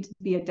about the need to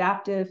be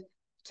adaptive,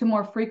 to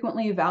more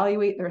frequently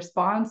evaluate the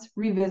response,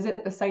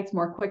 revisit the sites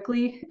more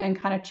quickly, and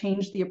kind of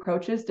change the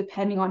approaches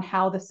depending on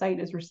how the site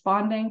is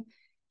responding.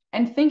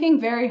 and thinking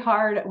very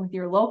hard with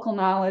your local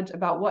knowledge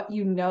about what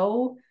you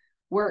know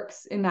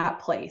works in that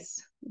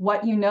place,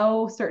 what you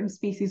know certain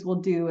species will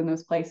do in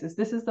those places.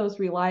 This is those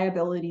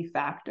reliability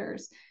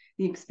factors.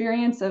 The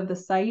experience of the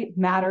site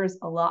matters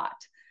a lot.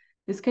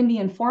 This can be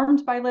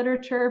informed by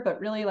literature, but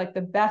really like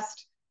the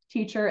best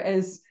teacher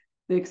is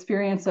the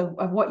experience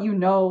of what you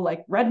know,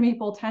 like red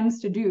maple tends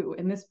to do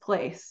in this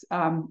place.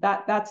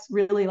 That's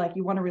really like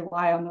you want to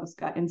rely on those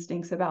gut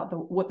instincts about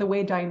the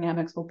way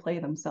dynamics will play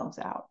themselves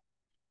out.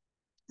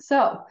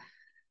 So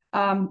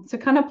to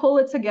kind of pull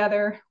it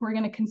together, we're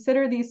going to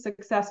consider these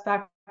success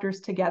factors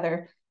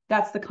together.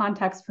 That's the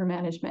context for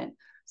management.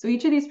 So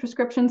each of these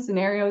prescription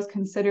scenarios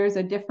considers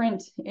a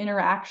different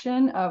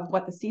interaction of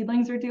what the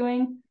seedlings are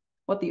doing,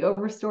 what the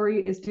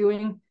overstory is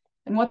doing,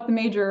 and what the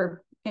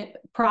major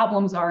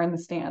problems are in the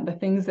stand, the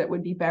things that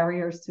would be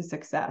barriers to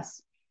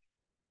success.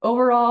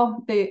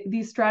 Overall,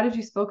 these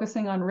strategies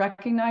focusing on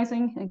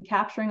recognizing and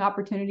capturing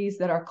opportunities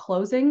that are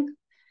closing,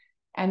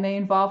 and they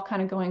involve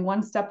kind of going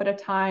one step at a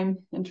time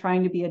and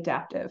trying to be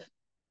adaptive.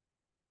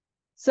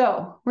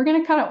 So we're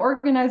going to kind of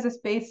organize this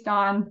based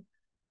on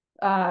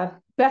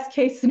best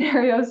case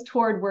scenarios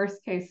toward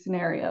worst case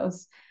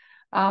scenarios.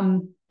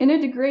 In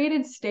a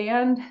degraded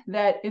stand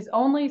that is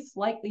only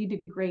slightly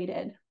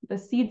degraded, the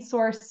seed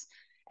source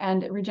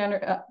and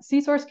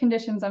seed source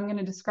conditions I'm going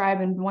to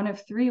describe in one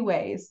of three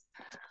ways.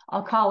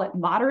 I'll call it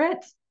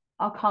moderate,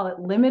 I'll call it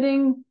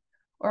limiting,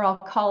 or I'll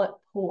call it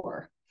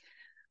poor.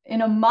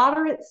 In a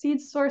moderate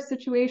seed source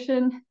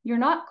situation, you're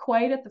not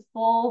quite at the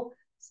full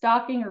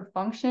stocking or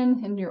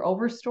function in your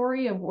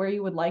overstory of where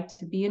you would like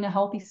to be in a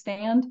healthy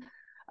stand,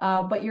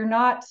 but you're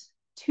not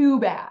too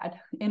bad.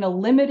 In a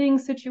limiting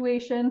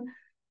situation,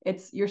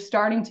 you're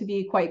starting to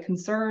be quite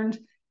concerned.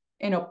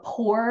 In a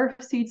poor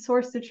seed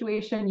source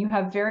situation, you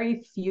have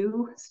very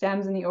few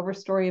stems in the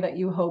overstory that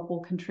you hope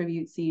will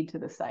contribute seed to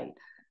the site.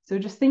 So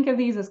just think of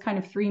these as kind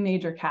of three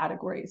major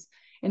categories.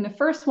 In the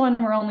first one,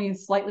 we're only in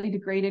slightly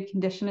degraded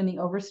condition in the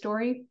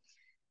overstory.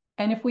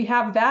 And if we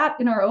have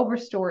that in our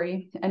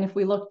overstory, and if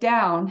we look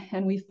down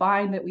and we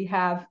find that we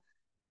have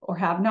or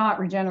have not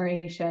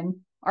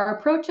regeneration, our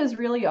approaches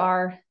really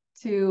are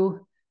to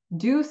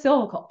do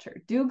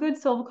silviculture, do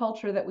good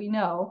silviculture that we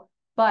know,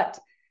 but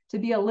to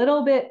be a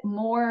little bit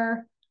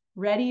more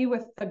ready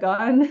with the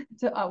gun,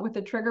 with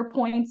the trigger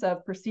points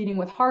of proceeding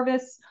with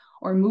harvests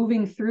or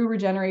moving through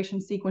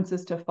regeneration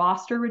sequences to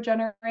foster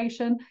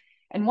regeneration.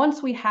 And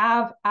once we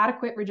have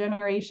adequate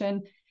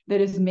regeneration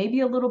that is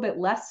maybe a little bit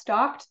less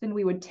stocked than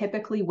we would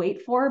typically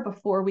wait for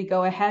before we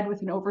go ahead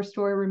with an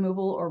overstory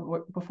removal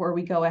or before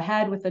we go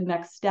ahead with the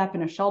next step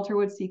in a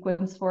shelterwood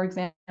sequence, for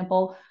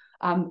example,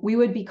 we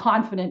would be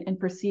confident in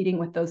proceeding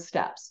with those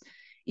steps.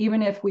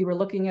 Even if we were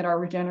looking at our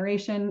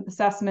regeneration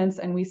assessments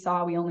and we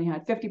saw we only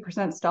had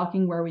 50%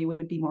 stocking where we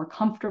would be more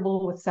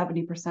comfortable with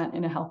 70%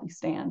 in a healthy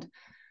stand.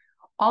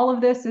 All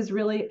of this is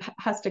really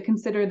has to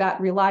consider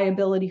that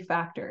reliability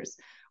factors.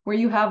 Where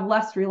you have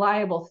less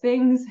reliable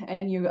things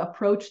and you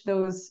approach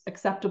those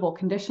acceptable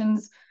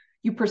conditions,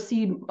 you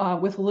proceed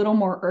with a little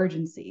more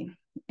urgency.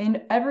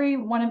 In every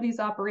one of these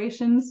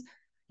operations,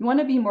 you want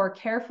to be more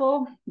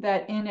careful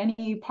that in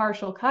any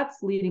partial cuts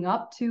leading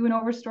up to an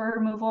overstory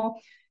removal,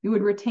 you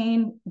would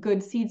retain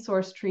good seed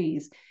source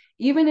trees.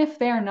 Even if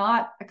they're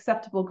not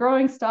acceptable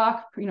growing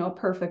stock,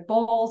 perfect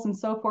bolls and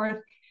so forth,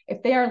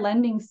 if they are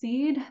lending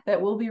seed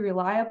that will be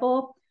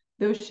reliable,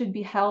 those should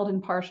be held in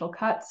partial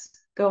cuts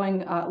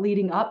going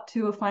leading up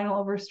to a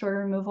final overstory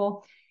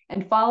removal,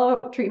 and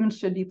follow-up treatments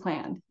should be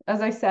planned.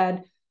 As I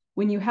said,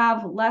 when you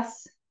have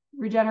less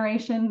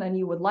regeneration than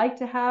you would like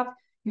to have,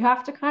 you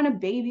have to kind of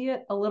baby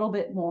it a little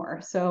bit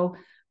more. So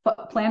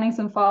planning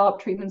some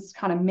follow-up treatments to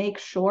kind of make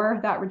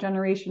sure that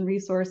regeneration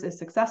resource is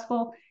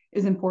successful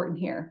is important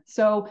here.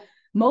 So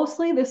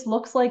mostly this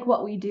looks like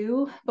what we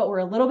do, but we're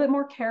a little bit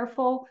more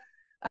careful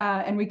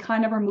and we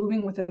kind of are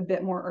moving with a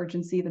bit more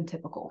urgency than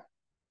typical.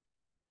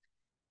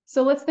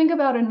 So let's think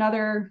about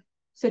another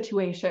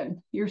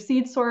situation. Your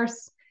seed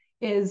source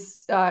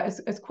is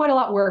quite a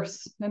lot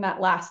worse than that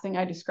last thing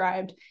I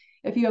described.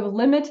 If you have a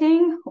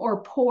limiting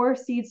or poor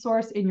seed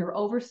source in your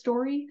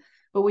overstory,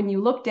 but when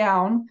you look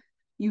down,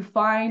 you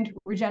find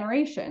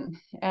regeneration.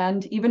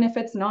 And even if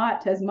it's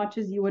not as much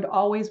as you would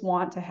always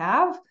want to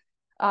have,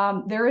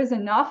 there is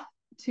enough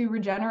to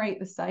regenerate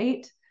the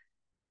site.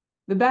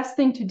 The best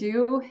thing to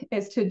do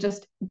is to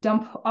just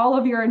dump all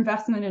of your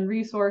investment and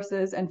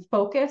resources and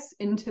focus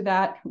into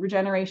that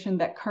regeneration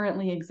that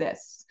currently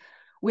exists.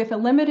 With a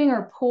limiting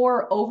or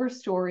poor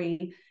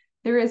overstory,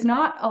 there is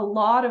not a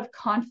lot of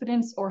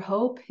confidence or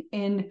hope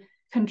in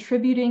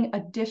contributing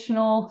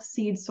additional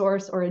seed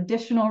source or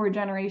additional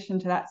regeneration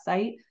to that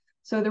site.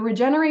 So the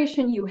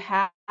regeneration you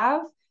have,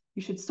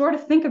 you should sort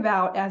of think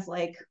about as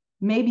like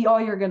maybe all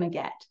you're going to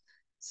get.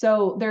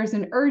 So there's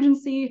an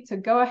urgency to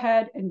go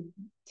ahead and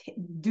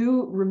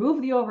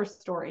remove the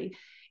overstory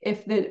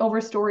if the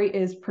overstory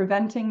is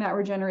preventing that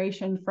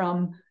regeneration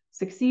from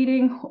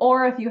succeeding,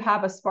 or if you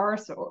have a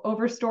sparse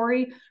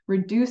overstory,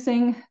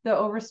 reducing the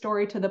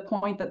overstory to the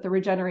point that the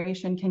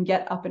regeneration can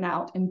get up and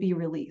out and be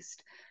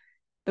released.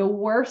 The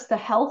worse the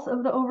health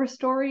of the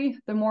overstory,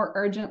 the more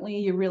urgently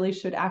you really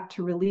should act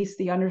to release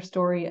the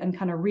understory and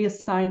kind of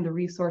reassign the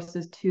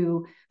resources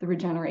to the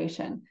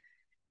regeneration.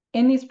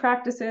 In these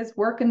practices,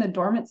 work in the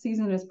dormant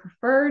season is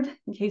preferred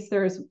in case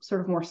there is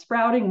sort of more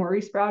sprouting, more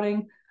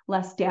resprouting,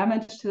 less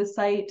damage to the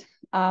site.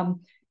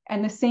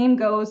 And the same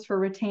goes for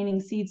retaining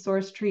seed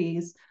source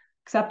trees,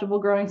 acceptable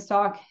growing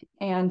stock,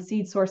 and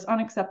seed source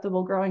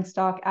unacceptable growing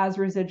stock as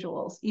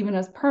residuals, even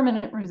as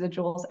permanent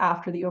residuals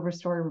after the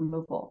overstory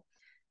removal.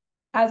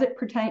 As it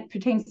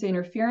pertains to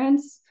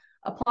interference,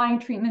 applying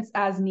treatments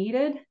as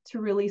needed to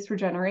release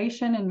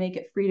regeneration and make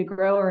it free to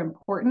grow are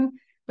important,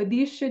 but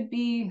these should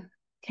be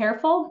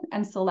careful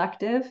and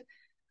selective,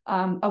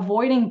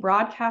 avoiding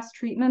broadcast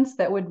treatments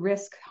that would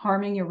risk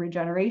harming your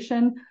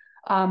regeneration,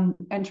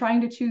 and trying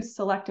to choose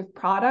selective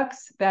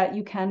products that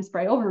you can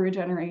spray over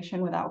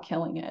regeneration without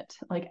killing it,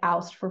 like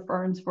oust for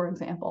ferns, for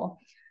example.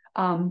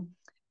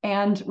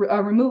 And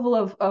a removal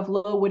of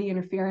low woody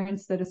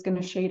interference that is going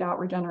to shade out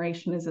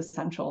regeneration is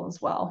essential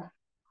as well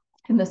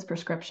in this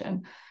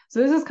prescription.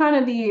 So this is kind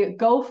of the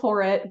go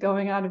for it,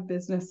 going out of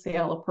business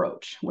sale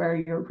approach, where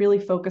you're really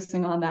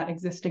focusing on that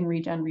existing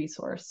regen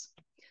resource.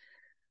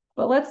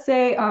 But let's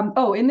say,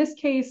 in this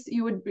case,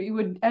 you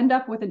would end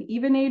up with an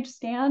even age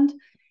stand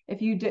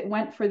if you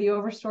went for the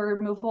overstory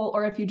removal,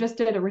 or if you just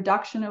did a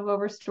reduction of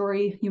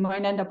overstory, you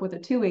might end up with a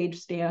 2-age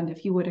stand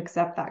if you would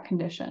accept that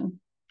condition.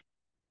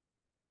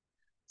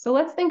 So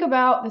let's think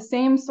about the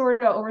same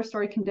sort of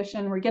overstory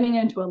condition. We're getting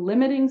into a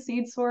limiting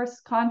seed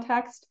source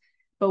context,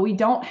 but we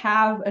don't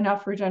have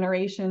enough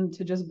regeneration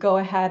to just go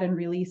ahead and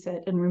release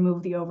it and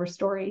remove the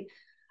overstory.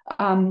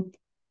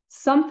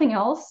 Something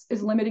else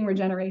is limiting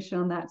regeneration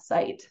on that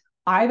site.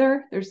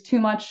 Either there's too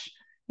much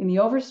in the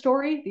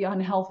overstory, the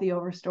unhealthy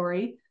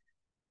overstory,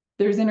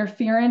 there's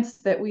interference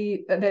that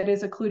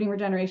is occluding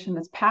regeneration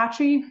that's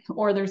patchy,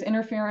 or there's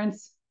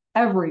interference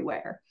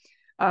everywhere.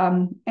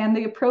 And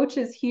the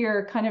approaches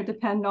here kind of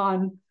depend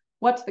on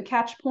what's the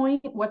catch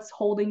point, what's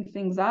holding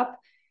things up,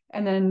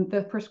 and then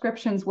the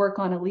prescriptions work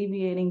on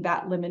alleviating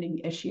that limiting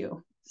issue.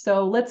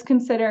 So let's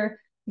consider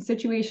a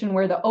situation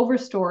where the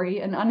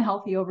overstory, an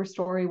unhealthy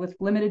overstory with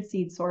limited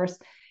seed source,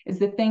 is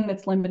the thing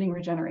that's limiting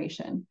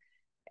regeneration.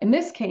 In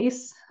this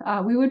case,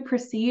 we would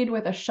proceed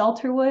with a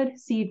shelterwood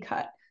seed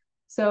cut.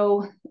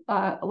 So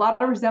a lot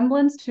of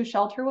resemblance to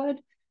shelterwood,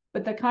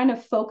 but the kind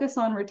of focus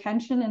on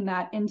retention in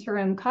that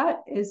interim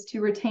cut is to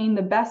retain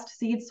the best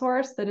seed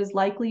source that is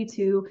likely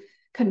to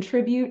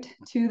contribute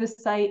to the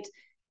site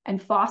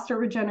and foster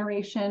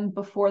regeneration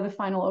before the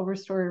final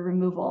overstory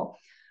removal,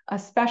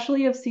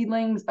 especially of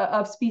seedlings,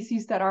 of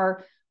species that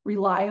are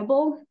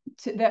reliable,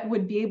 that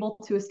would be able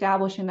to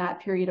establish in that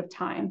period of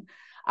time.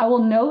 I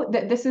will note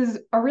that this is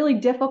a really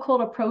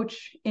difficult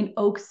approach in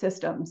oak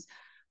systems.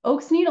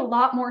 Oaks need a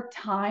lot more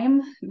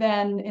time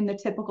than in the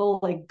typical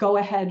like go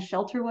ahead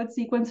shelterwood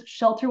sequence.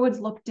 Shelterwoods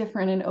look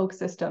different in oak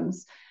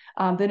systems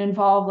that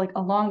involve like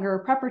a longer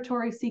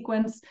preparatory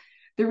sequence.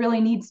 There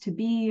really needs to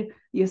be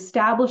the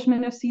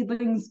establishment of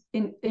seedlings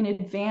in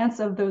advance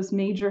of those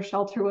major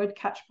shelterwood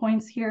catch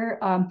points here.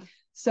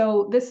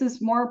 So this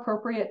is more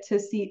appropriate to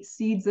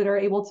seeds that are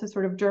able to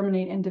sort of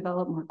germinate and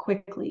develop more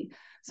quickly.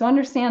 So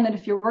understand that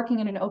if you're working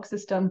in an oak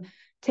system,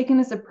 taking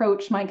this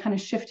approach might kind of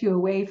shift you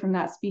away from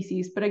that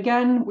species. But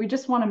again, we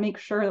just want to make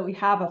sure that we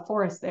have a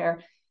forest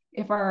there.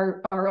 If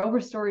our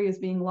overstory is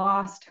being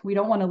lost, we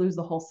don't want to lose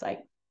the whole site.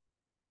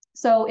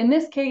 So in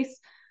this case,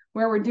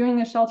 where we're doing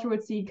the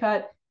shelterwood seed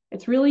cut,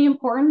 it's really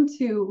important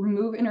to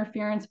remove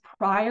interference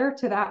prior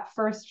to that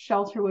first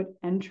shelterwood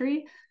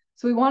entry.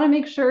 So we want to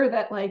make sure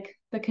that like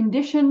the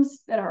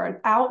conditions that are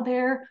out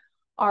there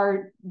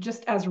are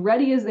just as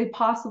ready as they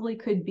possibly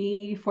could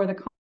be for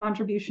the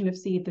contribution of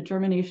seed, the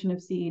germination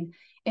of seed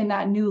in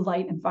that new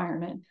light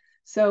environment.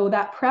 So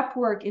that prep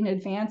work in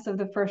advance of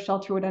the first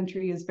shelterwood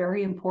entry is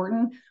very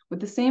important,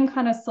 with the same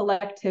kind of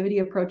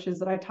selectivity approaches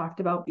that I talked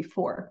about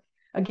before.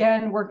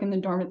 Again, work in the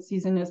dormant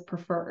season is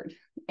preferred.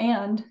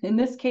 And in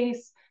this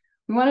case,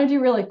 we want to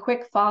do really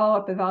quick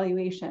follow-up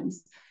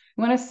evaluations.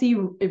 We want to see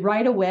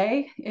right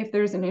away if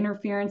there's an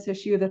interference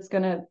issue that's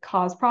going to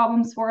cause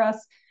problems for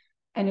us.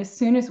 And as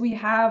soon as we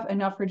have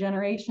enough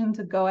regeneration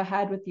to go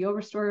ahead with the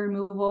overstory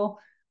removal,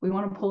 we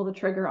want to pull the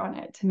trigger on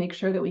it to make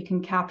sure that we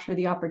can capture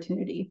the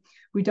opportunity.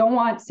 We don't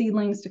want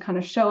seedlings to kind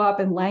of show up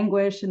and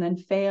languish and then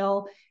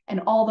fail, and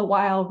all the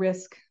while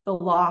risk the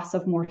loss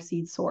of more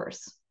seed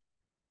source.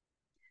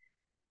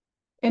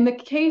 In the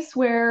case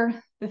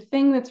where the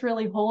thing that's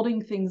really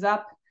holding things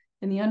up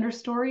in the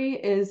understory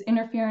is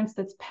interference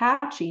that's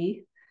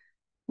patchy,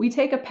 we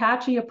take a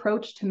patchy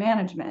approach to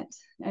management,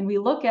 and we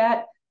look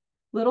at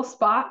little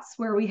spots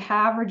where we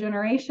have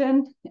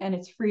regeneration and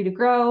it's free to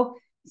grow.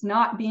 It's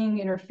not being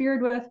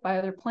interfered with by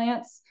other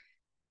plants.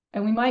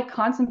 And we might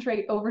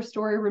concentrate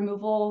overstory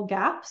removal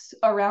gaps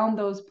around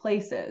those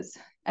places.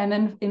 And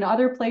then in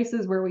other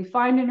places where we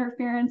find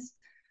interference,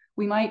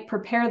 we might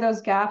prepare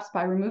those gaps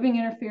by removing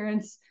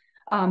interference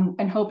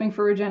and hoping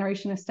for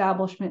regeneration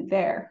establishment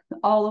there,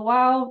 all the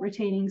while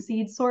retaining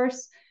seed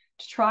source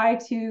to try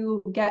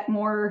to get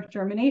more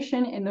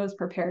germination in those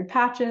prepared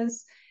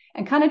patches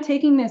and kind of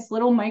taking this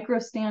little micro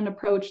stand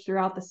approach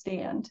throughout the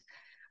stand.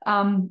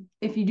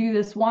 If you do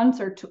this once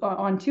or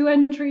on 2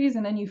 entries,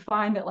 and then you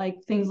find that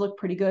like things look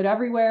pretty good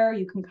everywhere,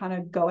 you can kind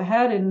of go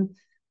ahead and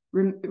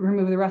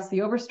remove the rest of the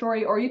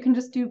overstory, or you can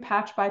just do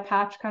patch by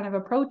patch kind of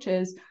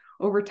approaches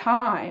over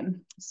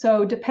time.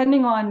 So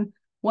depending on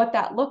what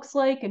that looks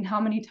like and how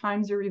many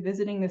times you're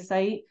revisiting the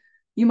site,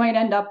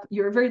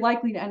 you're very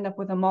likely to end up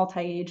with a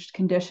multi-aged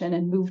condition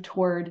and move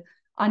toward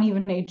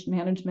uneven age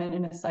management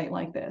in a site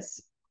like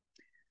this.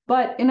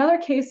 But in other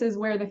cases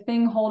where the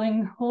thing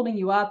holding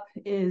you up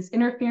is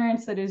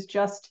interference that is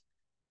just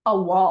a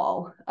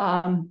wall,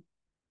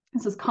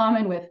 this is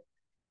common with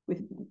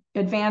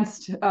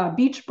advanced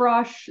beech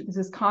brush. This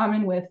is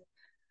common with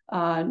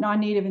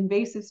non-native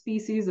invasive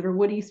species that are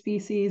woody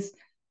species.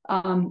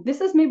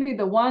 This is maybe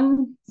the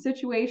one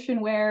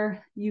situation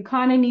where you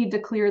kind of need to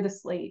clear the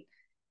slate.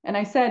 And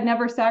I said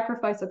never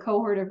sacrifice a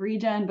cohort of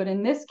regen, but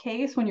in this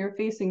case, when you're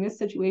facing this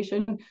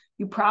situation,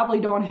 you probably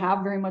don't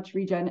have very much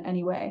regen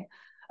anyway.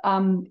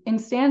 In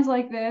stands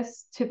like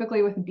this,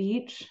 typically with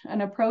beech,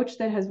 an approach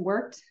that has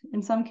worked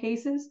in some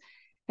cases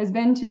has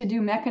been to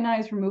do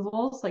mechanized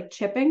removals like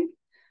chipping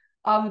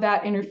of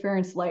that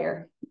interference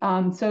layer.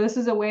 So this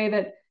is a way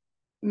that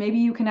maybe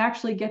you can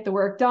actually get the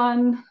work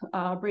done,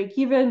 break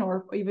even,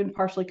 or even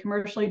partially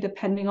commercially,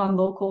 depending on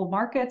local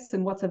markets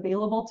and what's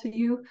available to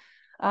you.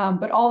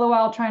 But all the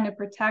while trying to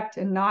protect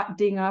and not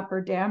ding up or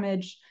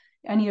damage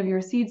any of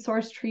your seed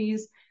source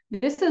trees.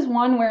 This is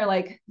one where,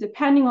 like,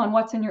 depending on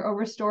what's in your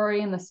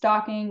overstory and the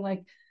stocking,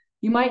 like,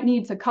 you might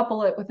need to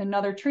couple it with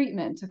another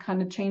treatment to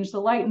kind of change the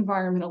light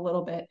environment a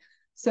little bit.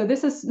 So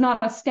this is not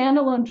a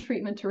standalone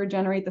treatment to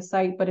regenerate the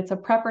site, but it's a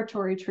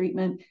preparatory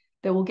treatment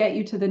that will get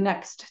you to the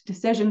next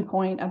decision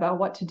point about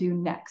what to do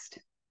next.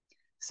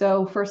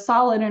 So for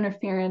solid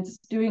interference,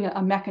 doing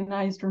a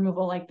mechanized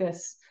removal like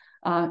this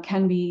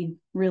can be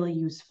really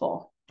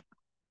useful.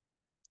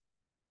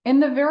 In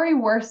the very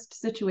worst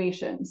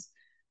situations,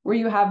 where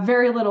you have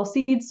very little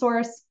seed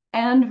source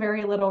and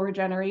very little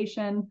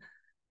regeneration,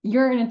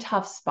 you're in a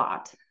tough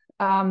spot.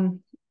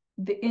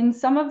 In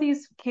some of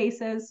these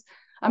cases,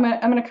 I'm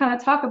going to kind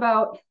of talk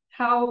about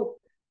how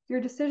your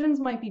decisions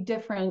might be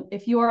different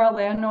if you are a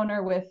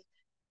landowner with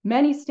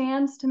many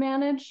stands to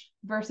manage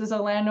versus a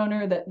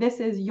landowner that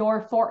this is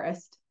your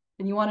forest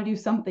and you want to do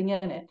something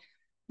in it.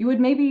 You would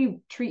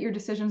maybe treat your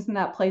decisions in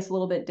that place a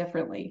little bit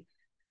differently.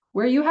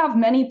 Where you have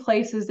many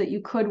places that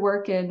you could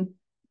work in,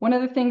 one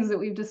of the things that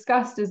we've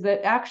discussed is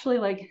that actually,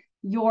 like,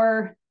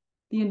 the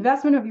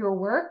investment of your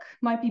work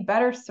might be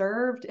better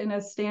served in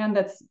a stand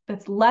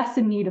that's less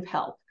in need of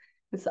help.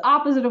 It's the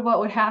opposite of what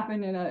would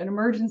happen in an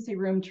emergency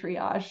room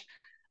triage.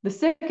 The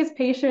sickest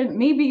patient,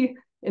 maybe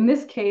in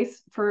this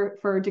case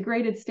for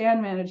degraded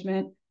stand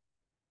management,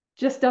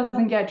 just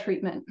doesn't get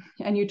treatment,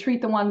 and you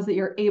treat the ones that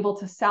you're able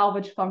to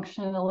salvage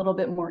function a little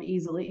bit more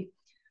easily.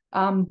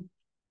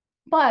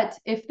 But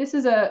if this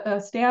is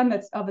a stand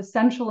that's of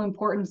essential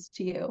importance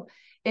to you,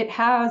 it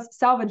has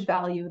salvage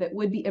value that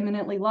would be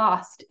imminently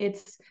lost.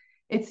 It's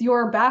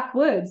your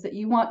backwoods that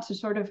you want to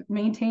sort of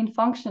maintain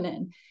function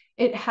in.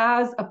 It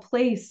has a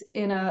place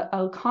in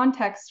a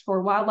context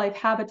for wildlife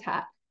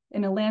habitat,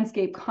 in a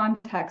landscape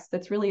context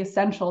that's really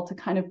essential to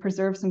kind of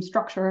preserve some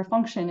structure or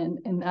function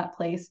in that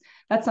place.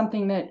 That's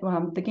something that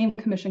the Game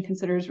Commission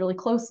considers really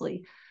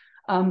closely.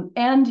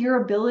 And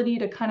your ability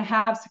to kind of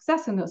have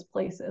success in those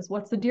places.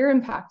 What's the deer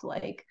impact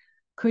like?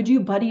 Could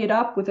you buddy it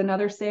up with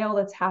another sale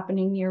that's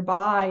happening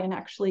nearby and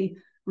actually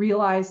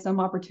realize some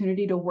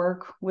opportunity to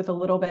work with a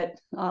little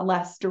bit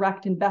less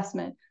direct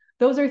investment?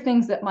 Those are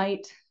things that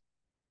might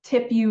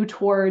tip you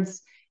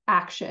towards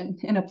action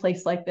in a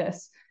place like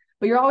this.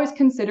 But you're always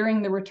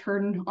considering the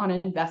return on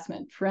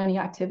investment for any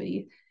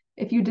activity.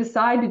 If you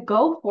decide to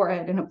go for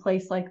it in a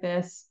place like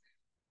this,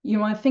 you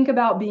want to think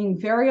about being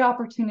very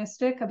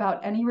opportunistic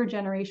about any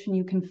regeneration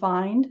you can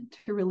find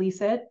to release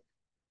it.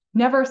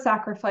 Never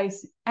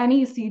sacrifice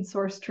any seed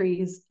source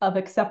trees of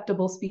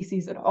acceptable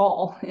species at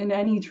all in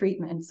any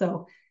treatment.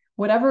 So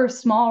whatever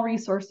small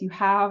resource you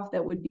have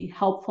that would be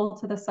helpful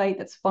to the site,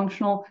 that's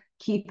functional,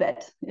 keep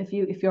it if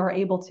you are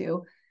able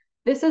to.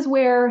 This is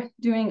where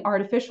doing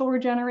artificial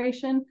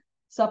regeneration,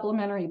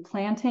 supplementary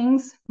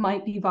plantings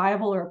might be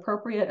viable or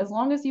appropriate, as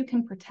long as you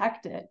can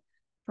protect it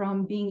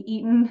from being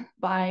eaten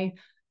by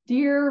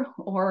deer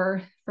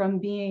or from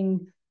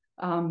being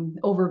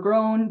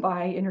overgrown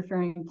by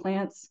interfering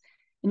plants.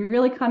 And you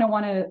really kind of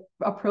want to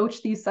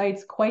approach these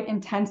sites quite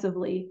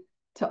intensively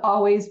to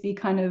always be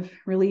kind of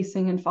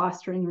releasing and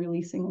fostering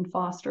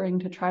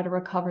to try to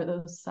recover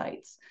those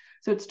sites.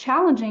 So it's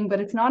challenging,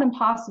 but it's not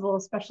impossible,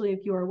 especially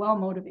if you are well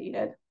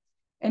motivated.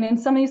 And in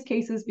some of these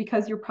cases,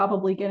 because you're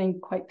probably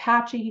getting quite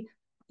patchy,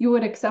 you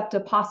would accept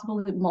a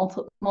possible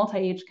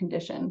multi-age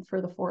condition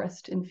for the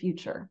forest in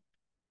future.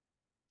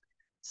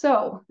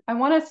 So I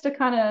want us to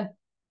kind of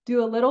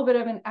do a little bit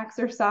of an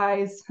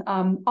exercise.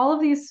 All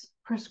of these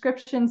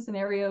prescription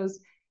scenarios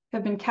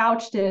have been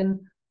couched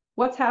in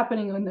what's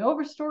happening in the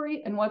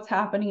overstory and what's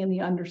happening in the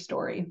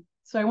understory.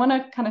 So I want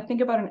to kind of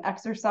think about an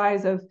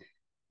exercise of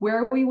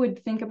where we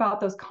would think about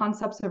those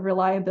concepts of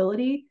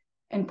reliability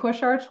and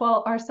push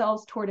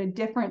ourselves toward a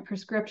different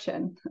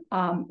prescription,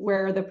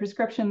 where the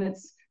prescription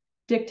that's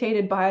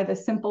dictated by the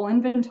simple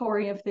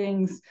inventory of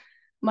things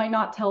might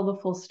not tell the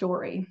full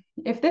story.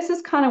 If this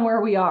is kind of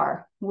where we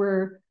are,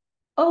 we're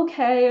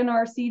okay in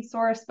our seed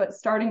source, but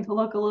starting to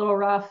look a little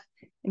rough,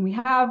 and we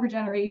have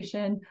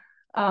regeneration,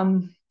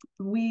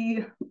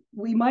 we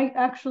might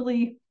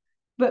actually,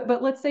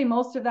 but let's say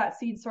most of that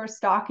seed source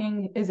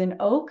stocking is in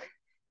oak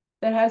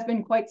that has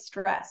been quite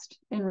stressed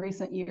in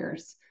recent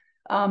years.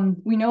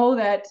 We know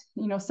that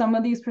some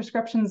of these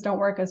prescriptions don't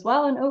work as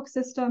well in oak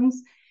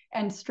systems,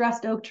 and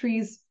stressed oak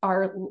trees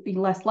are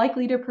less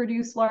likely to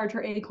produce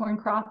larger acorn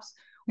crops.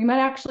 We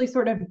might actually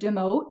sort of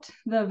demote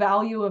the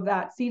value of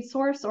that seed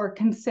source, or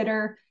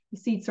consider the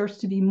seed source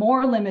to be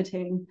more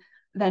limiting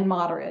than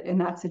moderate in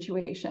that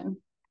situation.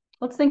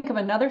 Let's think of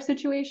another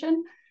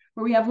situation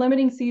where we have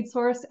limiting seed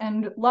source,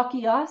 and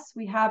lucky us,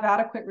 we have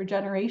adequate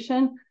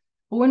regeneration.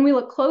 But when we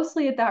look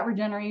closely at that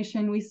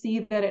regeneration, we see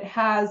that it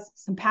has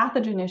some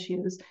pathogen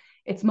issues.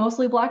 It's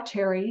mostly black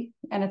cherry,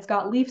 and it's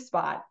got leaf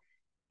spot.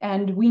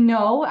 And we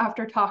know,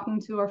 after talking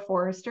to our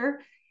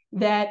forester,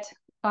 that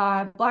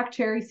black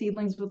cherry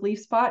seedlings with leaf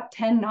spot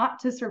tend not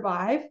to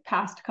survive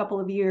past a couple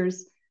of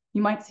years.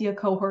 You might see a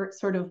cohort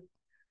sort of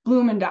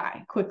bloom and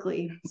die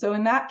quickly. So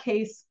in that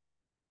case,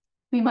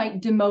 we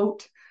might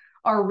demote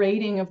our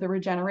rating of the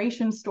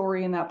regeneration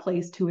story in that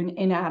place to an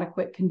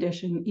inadequate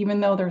condition, even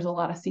though there's a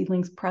lot of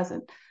seedlings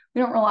present.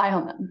 We don't rely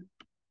on them.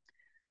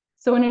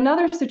 So in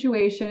another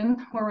situation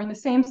where we're in the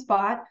same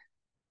spot,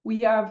 we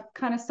have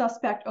kind of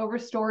suspect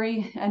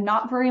overstory and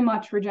not very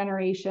much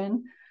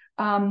regeneration.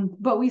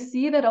 But we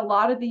see that a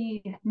lot of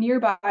the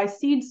nearby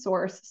seed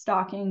source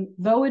stocking,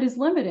 though it is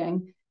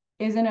limiting,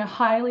 is in a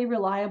highly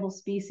reliable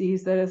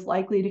species that is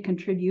likely to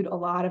contribute a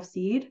lot of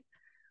seed.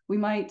 We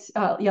might,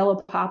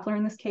 yellow poplar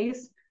in this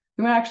case,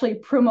 we might actually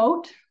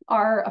promote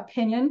our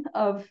opinion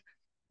of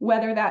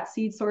whether that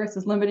seed source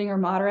is limiting or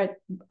moderate,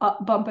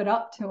 bump it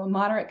up to a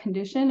moderate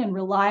condition and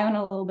rely on it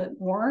a little bit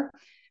more,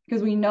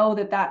 because we know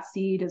that that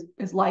seed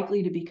is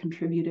likely to be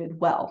contributed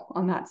well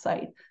on that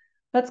site.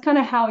 That's kind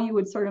of how you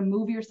would sort of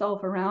move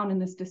yourself around in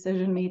this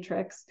decision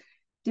matrix,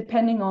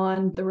 depending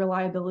on the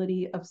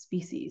reliability of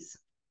species.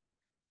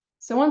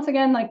 So once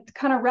again, like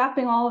kind of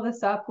wrapping all of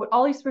this up, what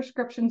all these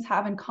prescriptions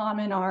have in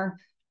common are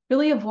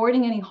really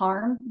avoiding any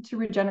harm to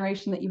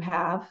regeneration that you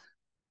have,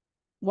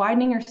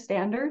 widening your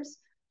standards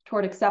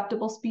toward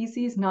acceptable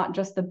species, not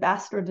just the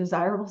best or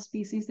desirable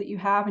species that you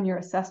have in your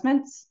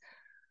assessments.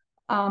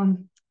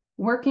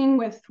 Working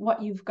with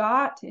what you've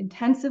got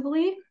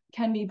intensively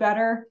can be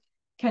better,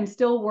 can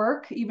still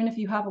work even if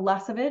you have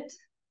less of it.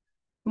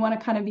 You want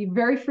to kind of be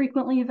very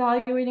frequently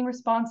evaluating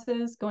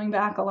responses, going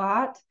back a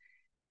lot,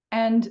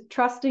 and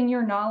trusting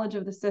your knowledge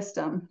of the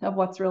system, of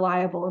what's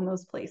reliable in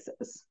those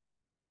places.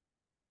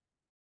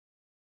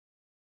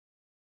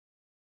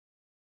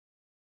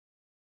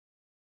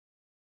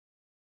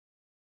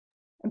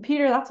 And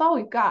Peter, that's all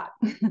we've got.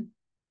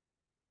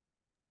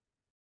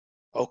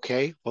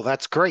 Okay, well,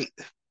 that's great.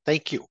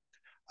 Thank you.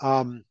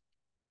 So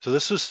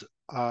this is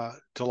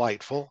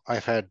delightful. I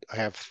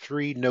have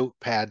 3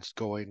 notepads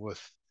going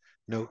with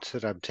notes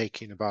that I'm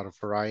taking about a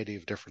variety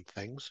of different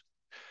things.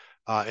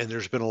 And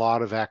there's been a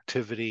lot of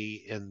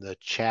activity in the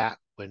chat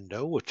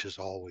window, which is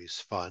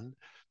always fun.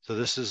 So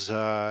this is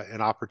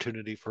an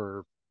opportunity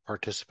for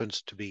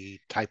participants to be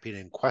typing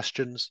in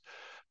questions.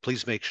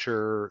 Please make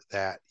sure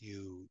that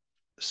you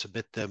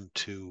submit them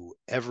to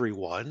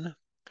everyone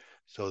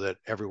so that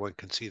everyone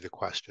can see the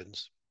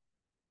questions.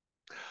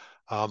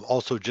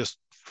 Also, just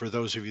for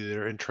those of you that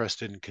are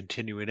interested in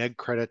continuing ed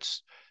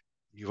credits,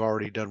 you've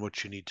already done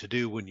what you need to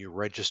do. When you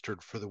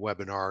registered for the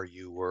webinar,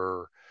 you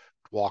were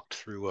walked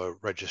through a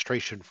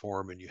registration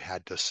form and you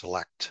had to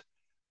select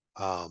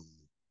an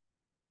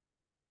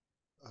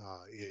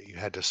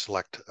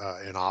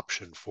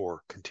option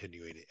for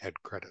continuing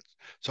ed credits.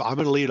 So I'm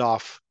going to lead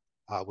off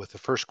with the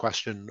first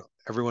question.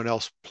 Everyone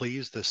else,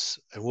 please,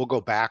 and we'll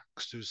go back.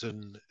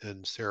 Susan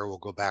and Sarah will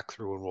go back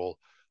through and we'll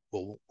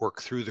work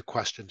through the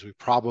questions. We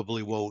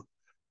probably won't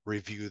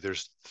review.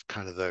 There's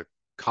kind of the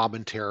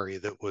commentary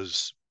that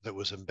was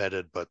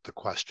embedded, but the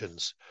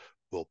questions,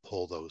 we'll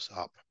pull those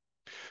up.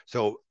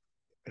 So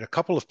in a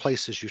couple of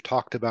places you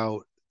talked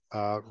about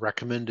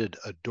recommended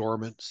a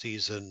dormant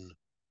season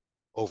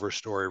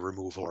overstory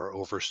removal or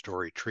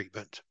overstory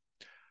treatment.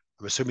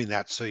 I'm assuming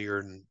that's so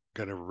you're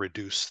going to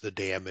reduce the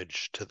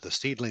damage to the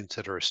seedlings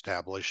that are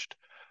established.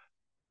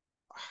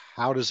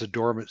 How does a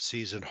dormant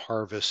season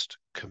harvest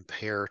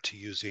compare to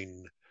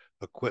using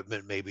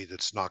equipment maybe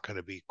that's not going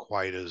to be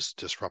quite as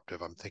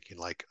disruptive? I'm thinking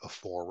like a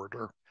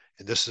forwarder.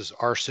 And this is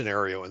our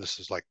scenario, and this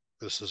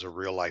is a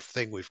real life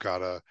thing. We've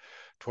got a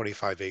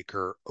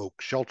 25-acre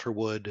oak shelter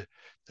wood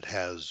that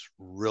has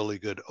really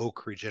good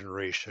oak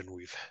regeneration.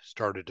 We've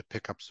started to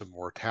pick up some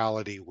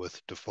mortality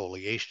with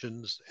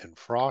defoliations and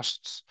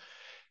frosts.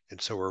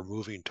 And so we're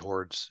moving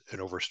towards an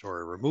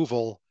overstory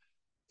removal.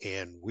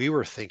 And we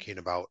were thinking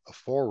about a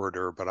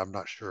forwarder, but I'm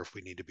not sure if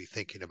we need to be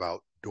thinking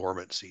about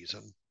dormant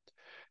season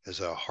as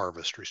a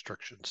harvest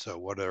restriction. So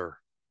what are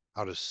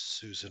How does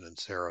Susan and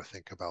Sarah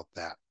think about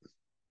that?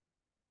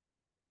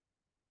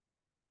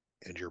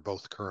 And you're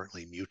both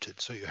currently muted,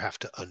 so you have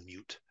to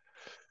unmute.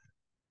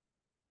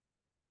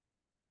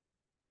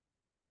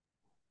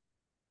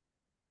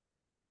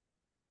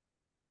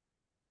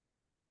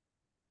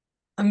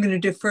 I'm going to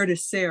defer to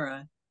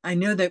Sarah. I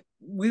know that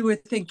we were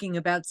thinking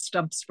about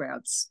stump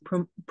sprouts,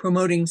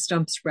 promoting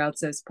stump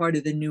sprouts as part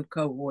of the new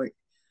cohort.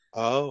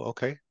 Oh,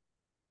 okay.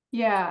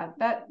 Yeah,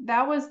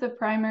 that was the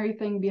primary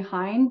thing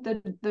behind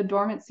the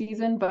dormant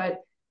season,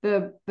 but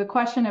the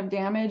question of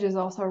damage is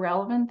also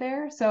relevant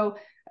there. So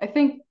I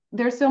think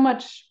there's so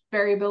much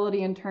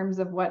variability in terms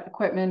of what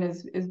equipment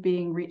is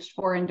being reached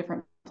for in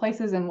different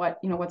places and what,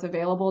 what's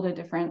available to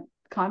different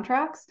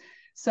contracts.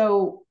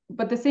 So,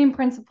 but the same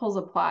principles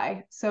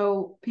apply.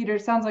 So Peter,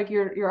 it sounds like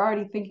you're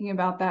already thinking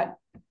about that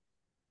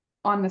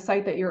on the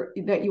site that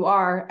you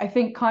are. I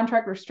think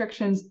contract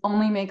restrictions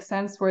only make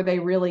sense where they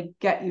really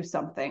get you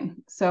something.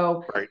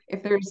 So right.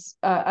 If there's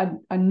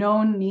a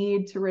known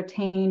need to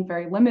retain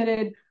very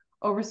limited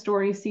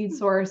overstory seed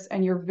source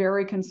and you're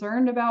very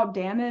concerned about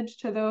damage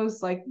to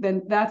those,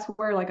 then that's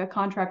where a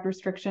contract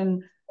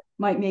restriction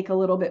might make a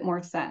little bit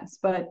more sense.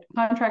 But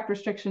contract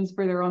restrictions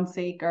for their own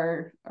sake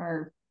are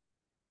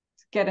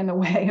get in the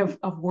way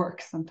of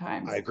work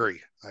sometimes. I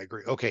agree.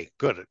 Okay,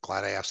 good.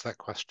 Glad I asked that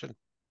question.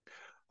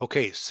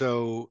 Okay,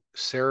 so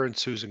Sarah and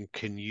Susan,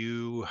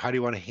 how do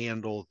you want to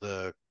handle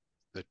the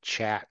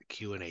chat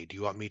Q&A? Do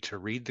you want me to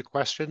read the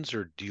questions,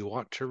 or do you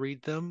want to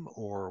read them,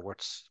 or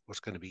what's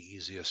going to be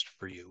easiest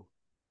for you?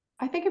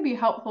 I think it'd be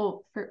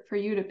helpful for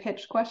you to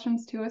pitch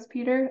questions to us,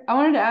 Peter. I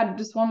wanted to add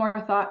just one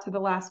more thought to the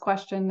last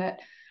question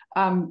that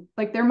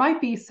there might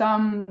be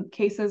some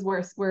cases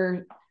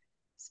where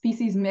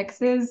species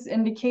mixes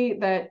indicate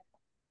that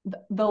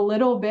the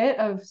little bit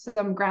of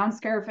some ground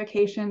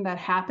scarification that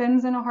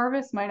happens in a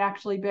harvest might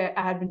actually be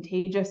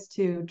advantageous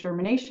to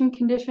germination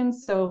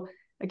conditions. So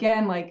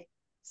again,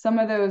 some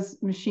of those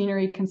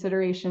machinery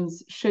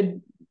considerations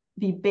should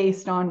be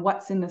based on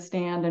what's in the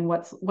stand and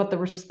what the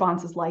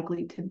response is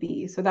likely to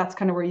be. So that's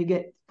kind of where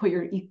you put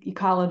your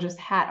ecologist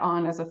hat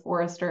on as a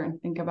forester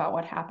and think about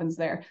what happens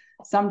there.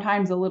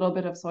 Sometimes a little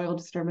bit of soil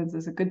disturbance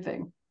is a good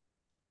thing.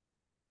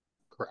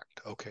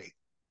 Correct. Okay,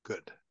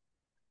 good.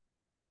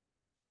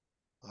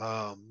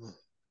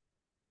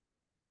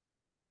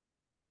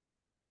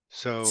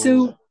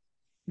 So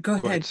go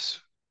ahead.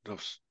 No.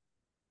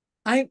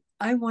 I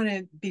want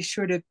to be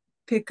sure to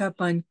pick up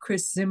on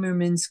Chris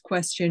Zimmerman's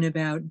question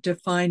about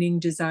defining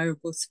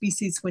desirable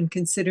species when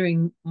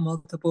considering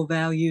multiple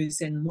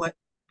values and what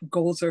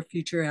goals or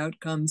future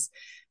outcomes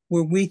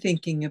were we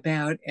thinking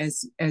about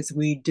as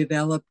we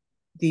develop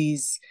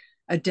these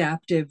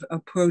adaptive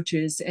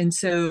approaches. And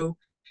so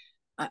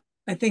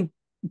I think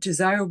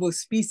desirable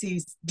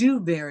species do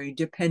vary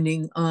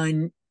depending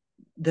on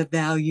the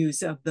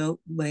values of the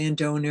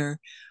landowner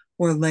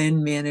or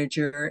land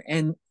manager.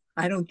 And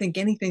I don't think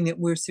anything that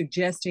we're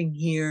suggesting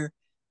here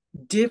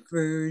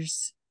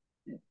differs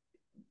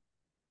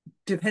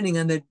depending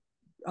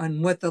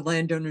on what the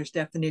landowner's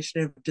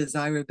definition of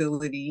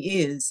desirability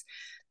is.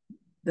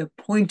 The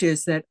point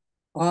is that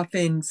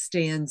often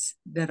stands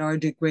that are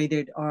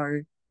degraded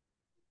are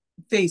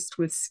faced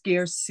with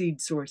scarce seed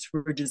source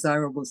for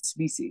desirable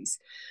species.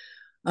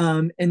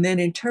 And then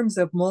in terms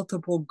of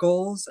multiple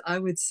goals, I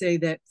would say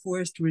that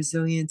forest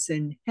resilience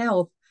and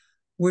health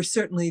were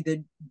certainly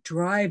the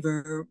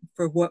driver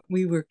for what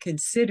we were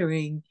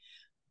considering.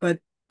 But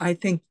I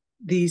think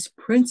these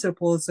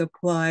principles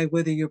apply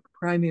whether your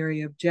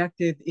primary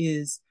objective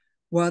is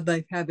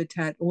wildlife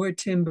habitat or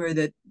timber,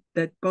 that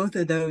both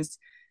of those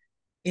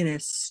in a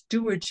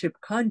stewardship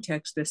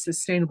context, a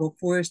sustainable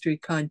forestry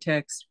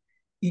context,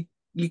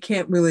 you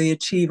can't really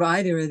achieve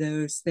either of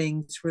those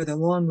things for the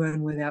long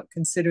run without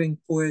considering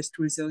forest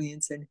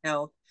resilience and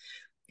health.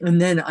 And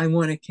then I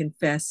want to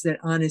confess that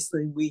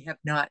honestly, we have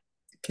not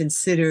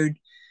considered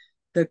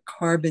the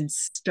carbon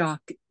stock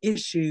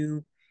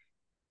issue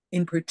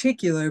in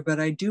particular,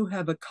 but I do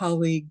have a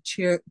colleague,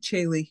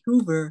 Chaley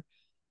Hoover,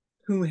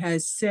 who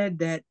has said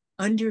that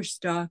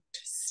understocked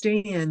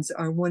stands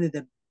are one of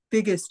the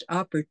biggest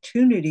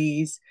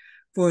opportunities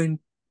for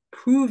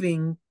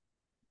improving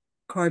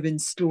carbon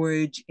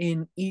storage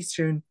in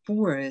eastern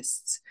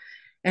forests.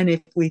 And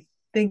if we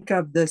think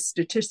of the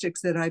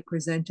statistics that I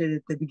presented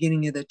at the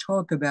beginning of the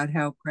talk about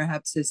how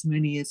perhaps as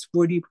many as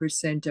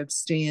 40% of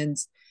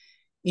stands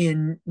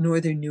in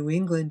northern New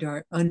England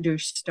are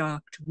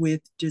understocked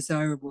with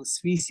desirable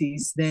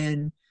species,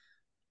 then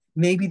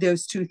maybe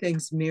those two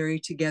things marry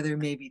together,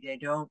 maybe they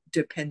don't,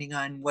 depending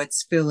on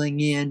what's filling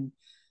in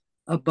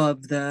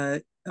above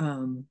the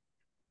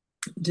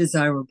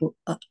desirable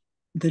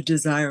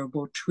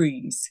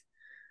trees.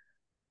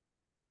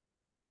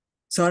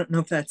 So I don't know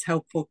if that's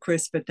helpful,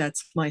 Chris, but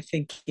that's my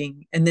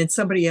thinking. And then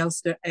somebody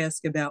else to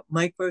ask about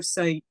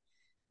microsite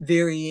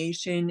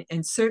variation.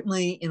 And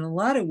certainly in a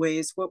lot of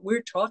ways, what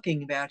we're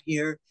talking about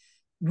here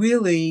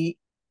really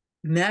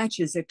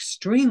matches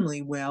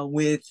extremely well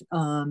with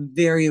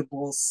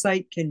variable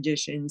site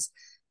conditions,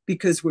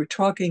 because we're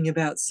talking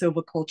about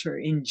silviculture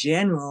in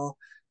general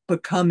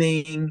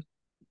becoming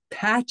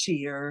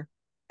patchier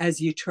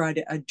as you try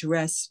to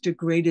address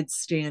degraded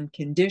stand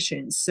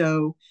conditions.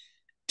 So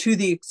to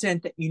the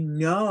extent that you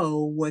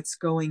know what's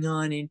going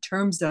on in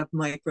terms of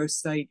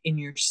microsite in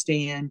your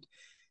stand,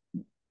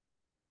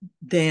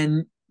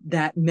 then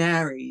that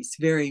marries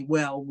very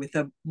well with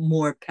a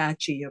more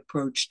patchy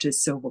approach to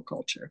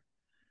silviculture.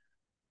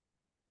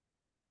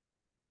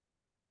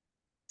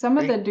 Some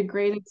of the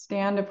degraded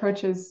stand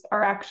approaches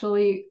are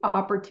actually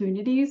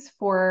opportunities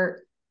for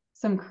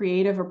some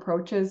creative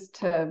approaches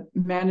to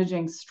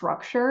managing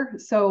structure.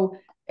 So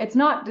it's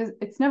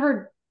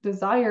never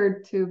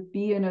desired to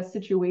be in a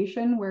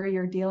situation where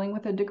you're dealing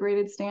with a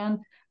degraded stand,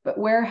 but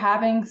where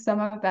having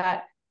some of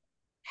that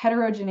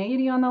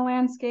heterogeneity on the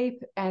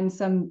landscape and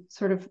some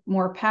sort of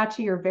more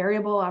patchy or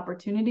variable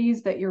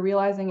opportunities that you're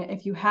realizing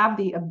if you have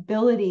the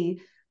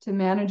ability to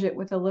manage it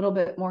with a little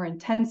bit more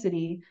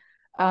intensity.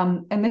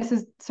 And this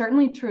is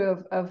certainly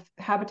true of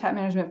habitat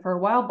management for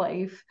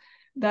wildlife.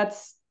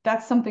 That's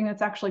something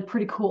that's actually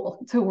pretty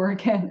cool to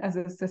work in as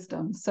a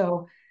system.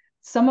 So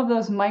some of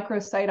those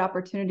microsite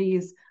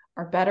opportunities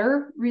are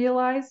better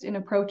realized in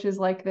approaches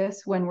like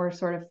this when we're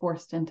sort of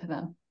forced into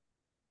them.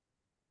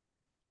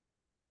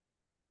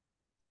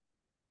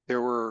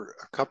 There were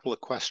a couple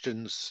of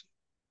questions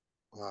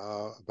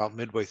about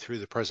midway through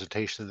the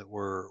presentation that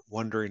were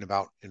wondering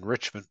about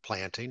enrichment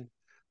planting.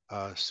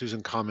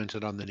 Susan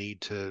commented on the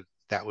need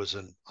that was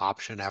an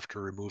option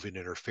after removing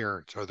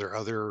interference. Are there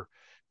other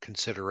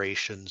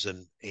considerations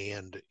and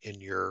in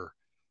your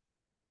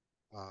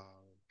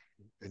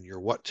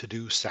what to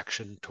do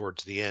section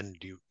towards the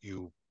end,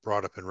 you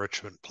brought up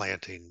enrichment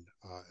planting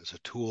as a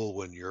tool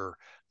when you're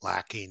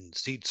lacking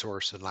seed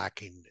source and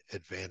lacking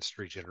advanced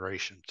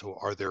regeneration. So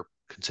are there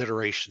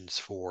considerations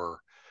for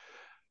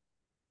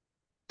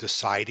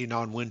deciding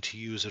on when to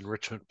use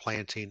enrichment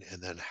planting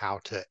and then how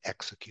to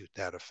execute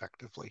that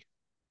effectively?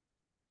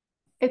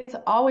 It's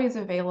always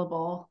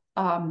available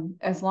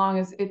as long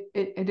as it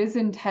is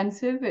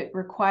intensive. It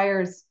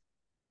requires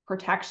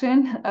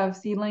protection of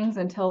seedlings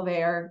until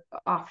they are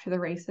off to the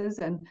races.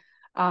 And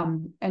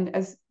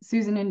as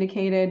Susan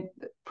indicated,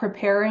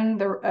 preparing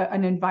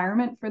an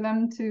environment for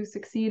them to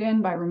succeed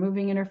in by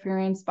removing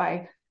interference,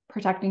 by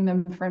protecting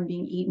them from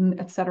being eaten,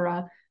 et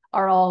cetera,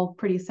 are all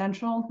pretty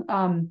essential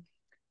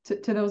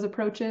to those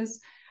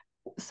approaches.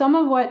 Some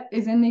of what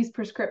is in these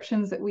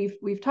prescriptions that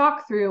we've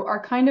talked through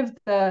are kind of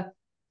the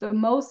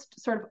most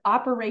sort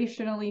of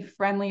operationally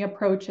friendly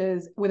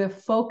approaches with a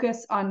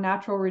focus on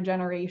natural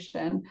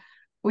regeneration,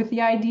 with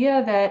the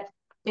idea that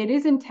it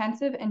is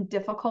intensive and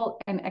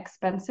difficult and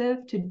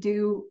expensive to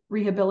do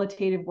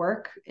rehabilitative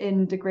work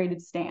in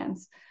degraded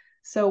stands.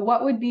 So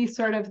what would be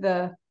sort of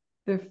the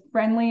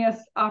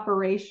friendliest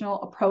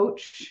operational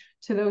approach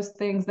to those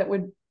things that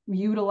would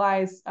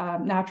utilize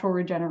natural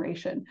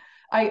regeneration?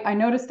 I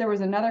noticed there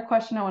was another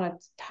question I want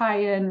to tie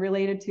in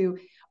related to,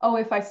 oh,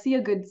 if I see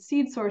a good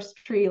seed source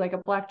tree, like a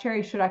black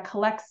cherry, should I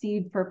collect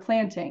seed for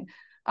planting?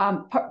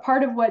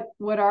 Part of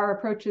what our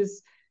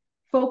approaches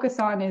focus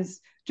on is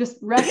just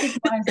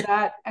recognize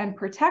that and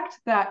protect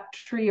that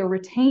tree or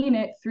retain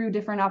it through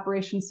different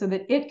operations so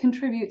that it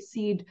contributes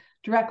seed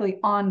directly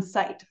on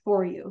site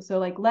for you. So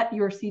like let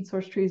your seed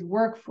source trees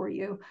work for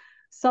you.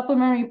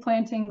 Supplementary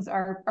plantings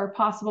are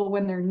possible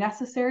when they're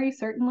necessary,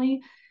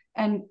 certainly,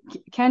 and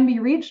can be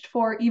reached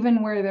for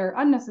even where they're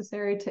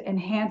unnecessary to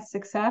enhance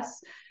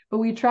success. But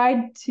we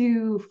tried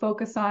to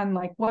focus on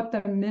like what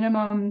the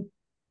minimum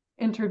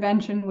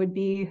intervention would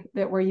be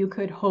that where you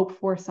could hope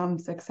for some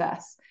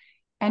success.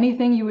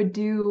 Anything you would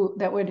do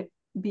that would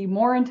be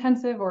more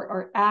intensive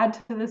or add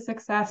to the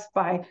success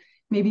by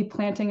maybe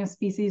planting a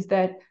species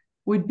that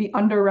would be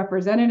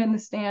underrepresented in the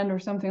stand or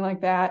something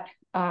like that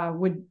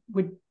would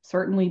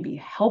certainly be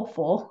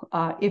helpful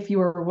if you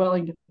are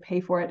willing to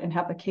pay for it and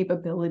have the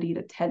capability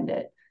to tend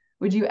it.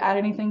 Would you add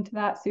anything to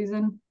that,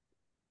 Susan?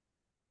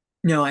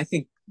 No, I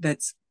think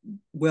that's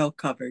well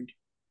covered.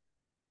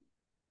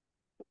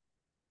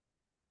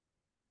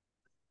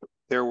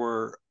 There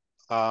were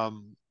a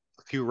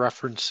few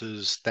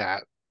references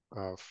that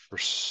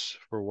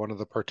for one of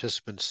the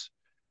participants,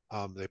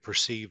 they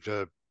perceived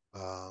a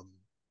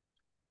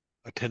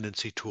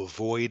tendency to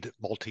avoid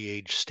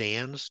multi-age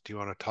stands. Do you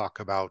want to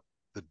talk about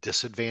the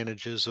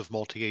disadvantages of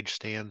multi-age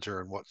stands,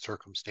 or in what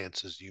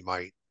circumstances you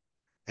might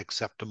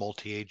accept a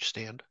multi-age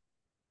stand?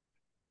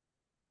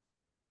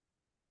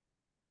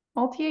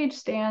 Multi-age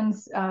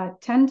stands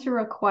tend to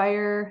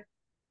require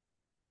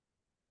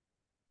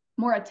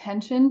more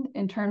attention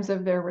in terms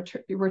of their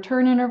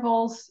return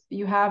intervals.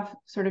 You have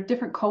sort of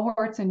different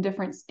cohorts and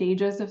different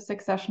stages of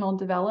successional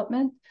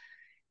development.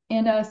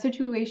 In a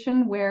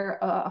situation where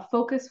a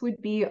focus would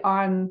be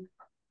on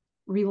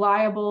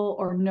reliable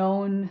or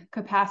known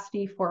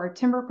capacity for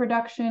timber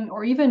production,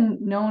 or even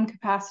known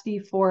capacity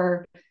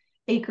for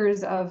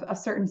acres of a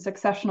certain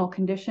successional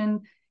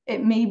condition,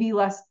 it may be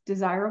less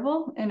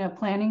desirable in a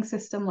planning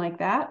system like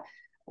that,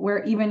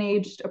 where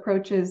even-aged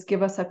approaches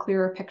give us a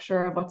clearer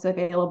picture of what's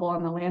available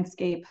on the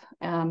landscape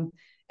and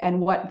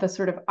what the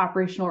sort of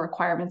operational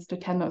requirements to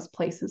tend those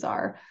places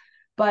are.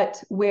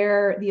 but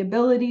where the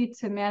ability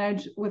to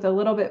manage with a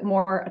little bit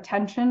more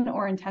attention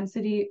or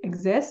intensity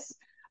exists,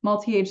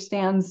 multi-age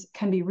stands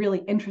can be really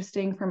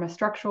interesting from a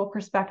structural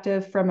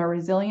perspective, from a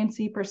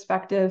resiliency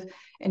perspective,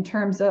 in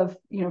terms of,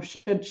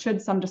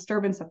 should some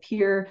disturbance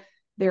appear,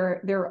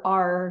 there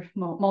are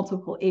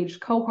multiple age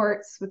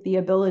cohorts with the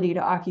ability to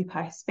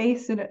occupy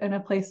space in a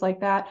place like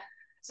that.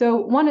 So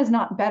one is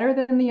not better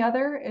than the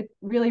other. It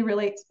really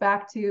relates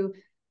back to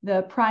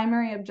the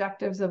primary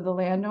objectives of the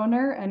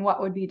landowner and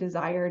what would be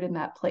desired in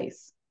that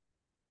place.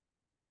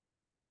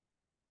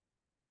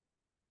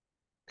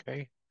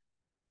 Okay.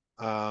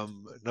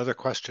 Another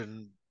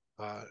question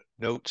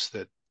notes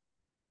that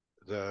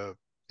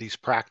these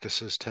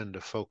practices tend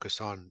to focus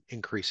on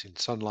increasing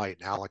sunlight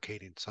and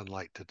allocating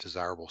sunlight to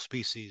desirable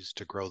species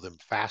to grow them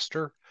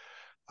faster,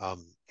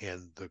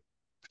 and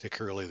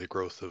particularly the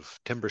growth of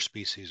timber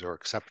species or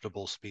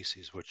acceptable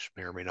species, which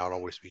may or may not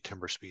always be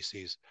timber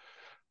species.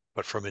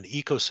 But from an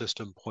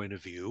ecosystem point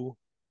of view,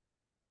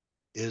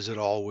 is it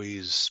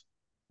always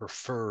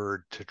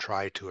preferred to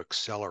try to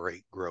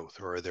accelerate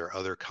growth, or are there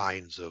other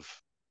kinds of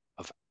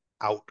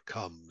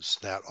outcomes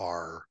that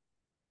are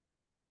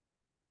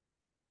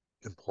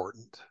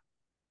important?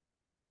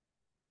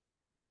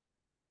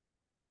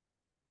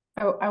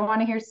 I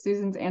want to hear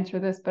Susan's answer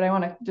this, but I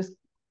want to just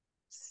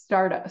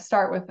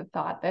start with the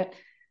thought that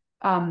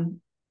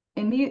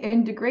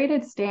in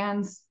degraded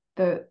stands,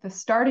 the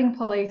starting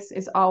place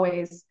is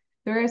always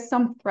there is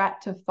some threat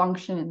to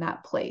function in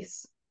that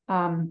place.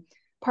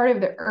 Part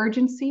of the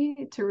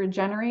urgency to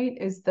regenerate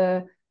is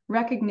the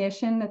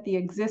recognition that the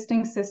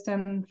existing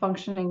system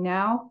functioning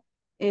now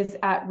is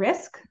at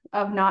risk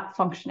of not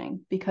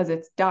functioning because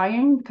it's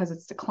dying, because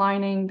it's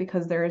declining,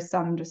 because there is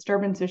some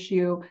disturbance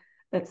issue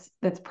that's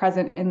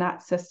present in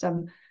that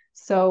system.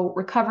 So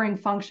recovering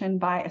function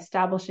by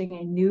establishing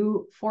a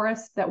new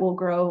forest that will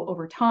grow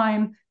over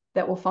time,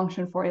 that will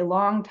function for a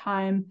long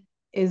time,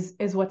 is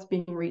what's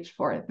being reached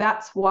for.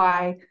 That's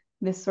why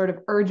this sort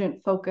of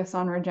urgent focus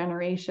on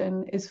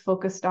regeneration is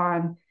focused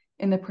on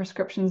in the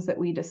prescriptions that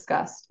we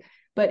discussed.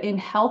 But in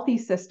healthy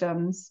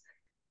systems,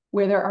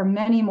 where there are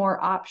many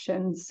more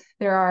options,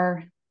 there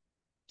are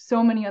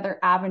so many other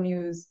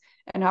avenues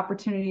and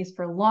opportunities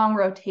for long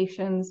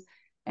rotations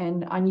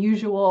and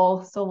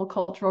unusual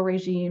silvicultural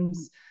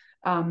regimes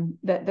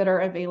that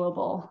are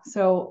available.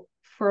 So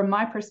from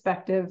my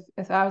perspective,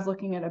 if I was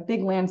looking at a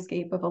big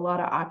landscape of a lot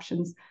of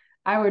options,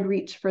 I would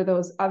reach for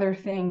those other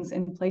things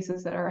in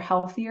places that are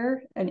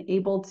healthier and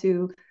able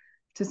to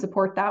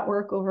support that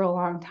work over a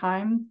long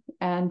time.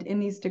 And in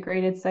these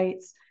degraded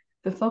sites,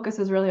 the focus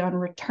is really on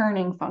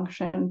returning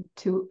function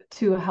to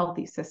a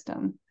healthy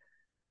system.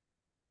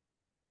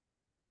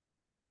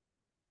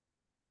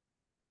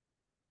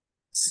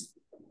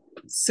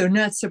 So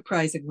not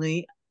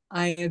surprisingly,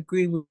 I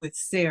agree with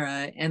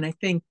Sarah, and I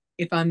think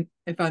if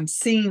I'm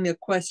seeing the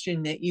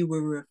question that you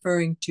were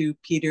referring to,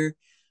 Peter,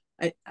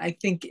 I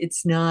think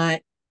it's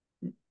not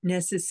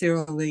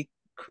necessarily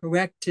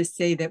correct to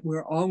say that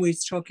we're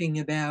always talking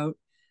about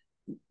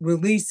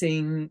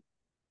releasing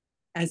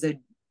as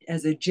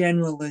a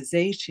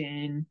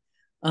generalization,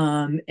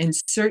 and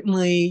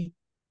certainly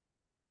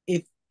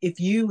if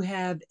you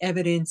have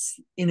evidence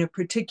in a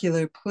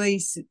particular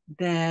place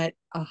that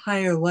a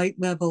higher light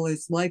level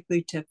is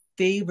likely to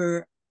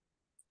favor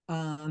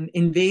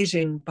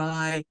invasion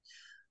by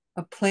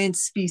a plant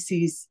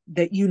species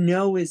that you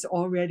know is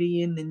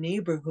already in the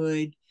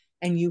neighborhood,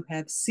 and you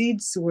have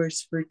seed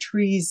source for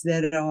trees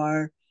that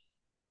are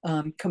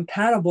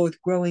compatible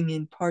with growing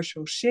in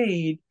partial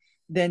shade,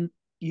 then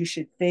you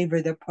should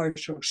favor the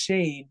partial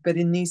shade. But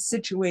in these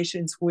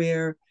situations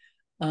where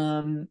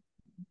the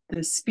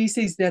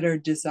species that are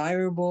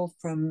desirable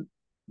from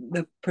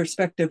the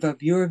perspective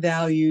of your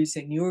values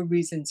and your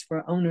reasons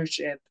for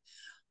ownership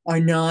are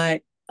not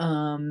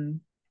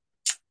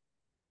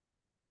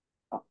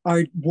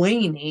are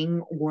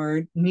waning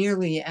or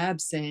nearly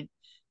absent,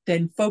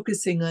 then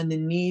focusing on the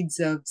needs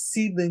of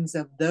seedlings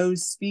of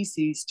those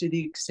species to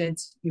the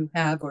extent you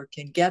have or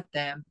can get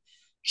them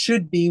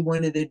should be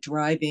one of the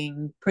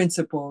driving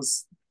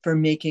principles for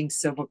making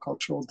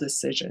silvicultural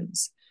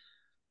decisions.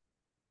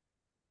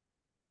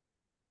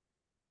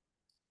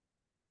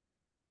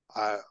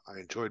 I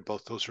enjoyed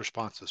both those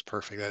responses.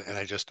 Perfect.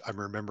 And I'm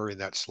remembering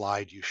that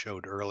slide you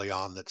showed early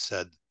on that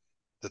said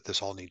that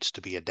this all needs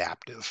to be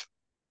adaptive.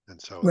 And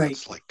so right.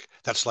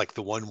 that's like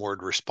the one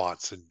word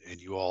response,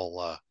 and you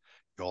all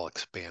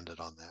expanded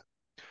on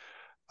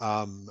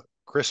that.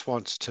 Chris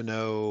wants to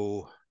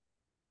know,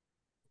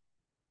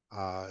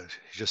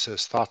 he just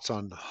says thoughts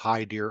on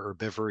high deer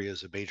herbivory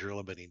as a major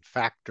limiting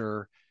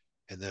factor.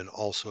 And then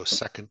also a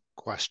second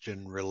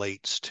question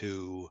relates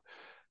to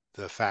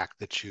the fact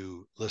that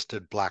you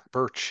listed black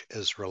birch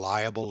as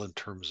reliable in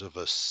terms of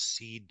a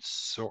seed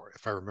source,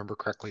 if I remember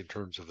correctly, in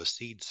terms of a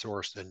seed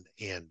source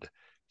and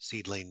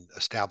seedling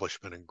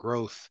establishment and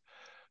growth,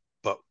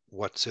 but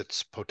what's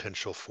its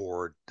potential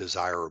for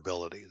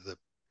desirability, the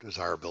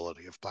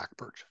desirability of black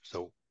birch?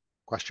 So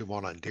question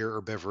one on deer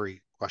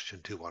herbivory,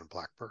 question two on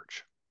black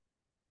birch.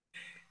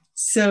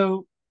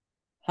 So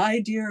high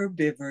deer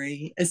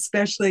herbivory,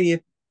 especially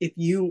if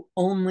you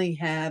only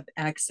have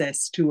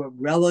access to a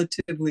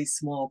relatively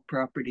small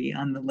property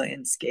on the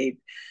landscape.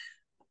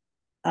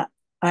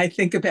 I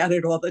think about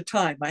it all the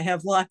time. I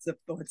have lots of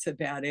thoughts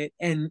about it.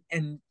 And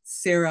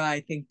Sarah, I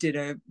think, did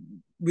a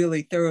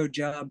really thorough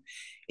job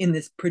in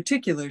this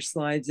particular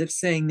slides of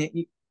saying that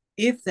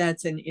if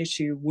that's an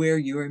issue where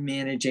you're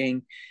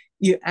managing,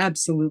 you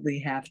absolutely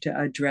have to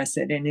address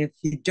it. And if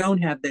you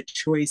don't have the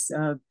choice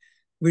of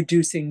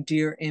reducing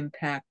deer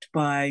impact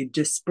by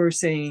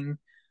dispersing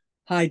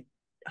high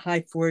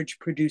forage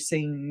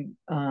producing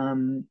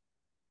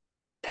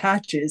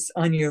patches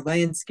on your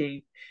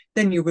landscape,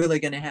 then you're really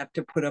going to have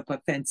to put up a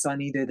fence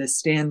on either the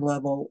stand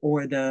level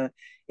or the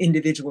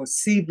individual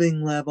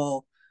seedling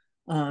level.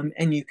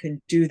 And you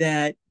can do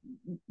that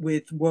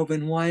with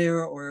woven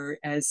wire, or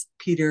as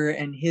Peter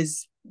and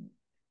his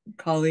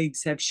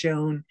colleagues have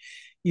shown,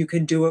 you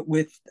can do it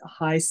with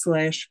high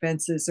slash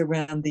fences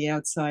around the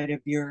outside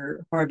of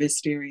your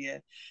harvest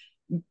area.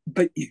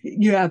 But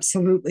you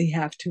absolutely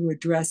have to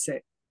address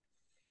it.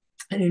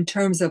 And in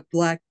terms of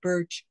black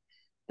birch,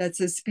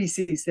 that's a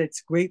species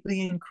that's greatly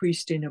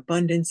increased in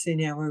abundance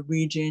in our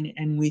region,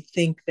 and we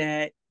think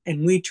that,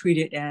 and we treat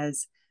it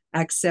as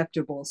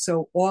acceptable.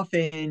 So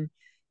often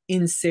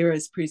in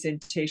Sarah's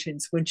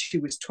presentations, when she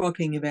was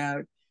talking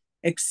about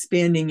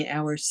expanding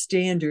our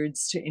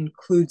standards to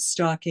include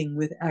stocking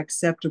with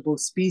acceptable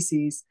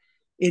species,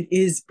 it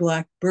is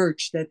black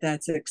birch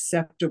that's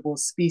acceptable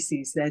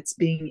species that's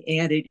being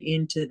added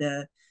into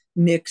the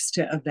mix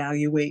to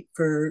evaluate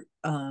for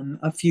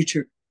a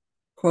future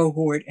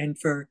cohort and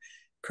for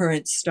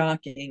current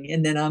stocking.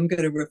 And then I'm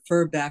going to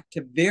refer back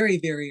to very,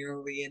 very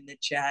early in the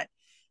chat.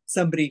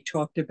 Somebody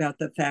talked about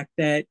the fact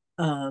that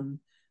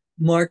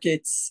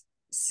markets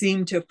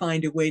seem to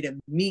find a way to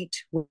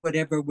meet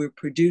whatever we're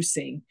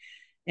producing.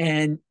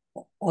 And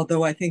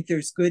although I think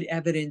there's good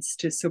evidence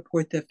to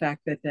support the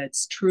fact that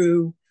that's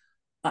true,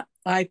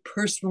 I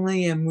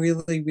personally am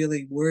really,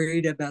 really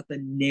worried about the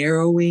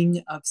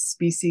narrowing of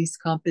species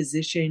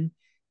composition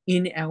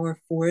in our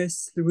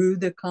forests through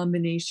the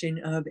combination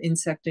of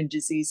insect and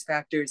disease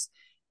factors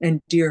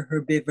and deer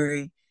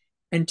herbivory.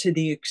 And to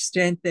the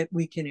extent that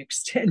we can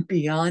extend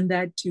beyond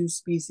that two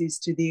species,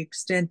 to the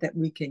extent that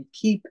we can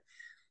keep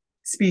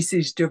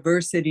species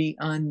diversity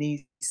on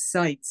these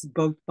sites,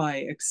 both by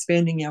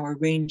expanding our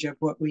range of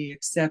what we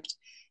accept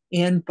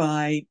and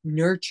by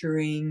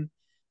nurturing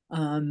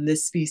the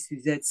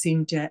species that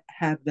seem to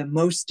have the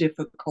most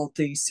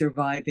difficulty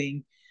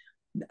surviving,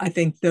 I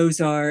think those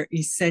are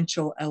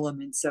essential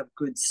elements of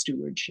good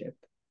stewardship.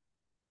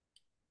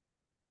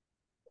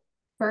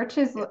 Birch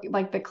is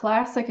like the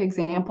classic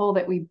example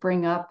that we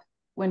bring up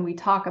when we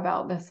talk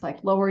about this,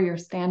 like lower your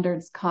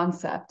standards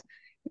concept.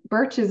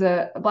 Black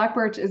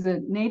birch is a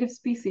native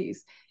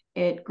species.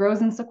 It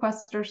grows and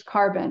sequesters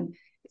carbon.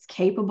 It's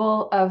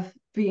capable of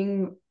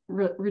being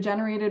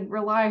regenerated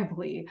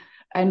reliably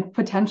and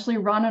potentially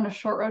run on a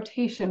short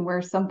rotation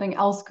where something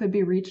else could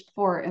be reached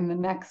for in the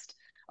next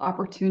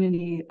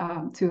opportunity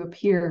to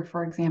appear,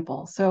 for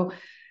example. So,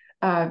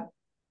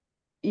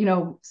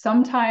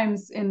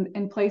 sometimes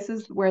in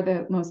places where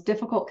the most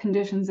difficult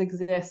conditions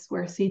exist,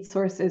 where seed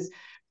source is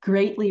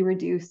greatly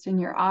reduced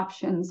and your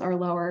options are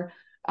lower,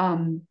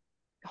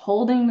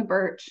 holding the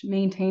birch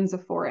maintains a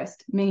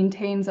forest,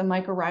 maintains a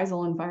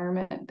mycorrhizal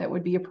environment that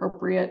would be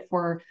appropriate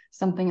for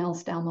something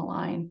else down the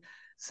line.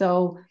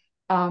 So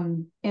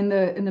in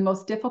the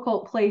most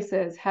difficult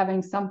places,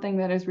 having something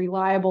that is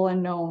reliable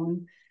and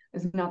known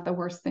is not the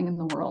worst thing in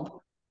the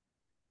world.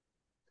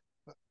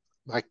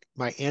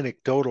 My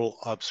anecdotal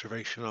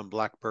observation on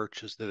black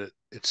birch is that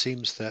it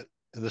seems that,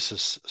 and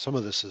some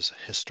of this is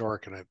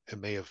historic and it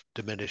may have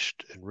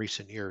diminished in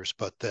recent years,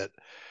 but that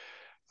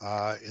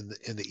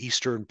in the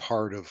eastern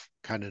part of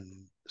kind of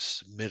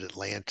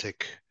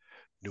mid-Atlantic,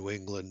 New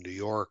England, New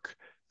York,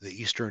 the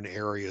eastern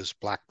areas,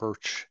 black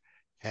birch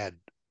had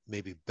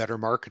maybe better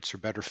markets or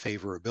better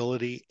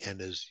favorability. And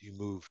as you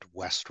moved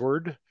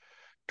westward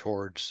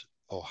towards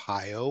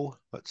Ohio,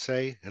 let's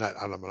say, and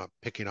I'm not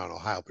picking on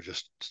Ohio, but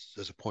just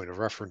as a point of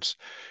reference,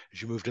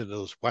 as you moved into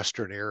those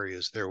western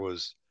areas, there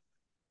was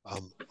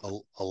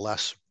a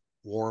less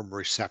warm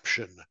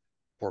reception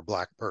for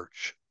black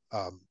birch.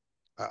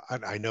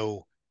 I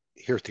know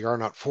here at the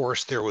Arnott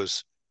Forest,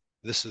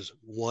 this is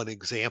one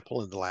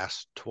example in the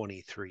last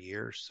 23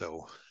 years,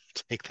 so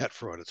take that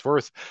for what it's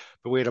worth.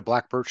 But we had a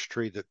black birch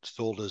tree that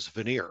sold as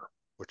veneer,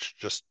 which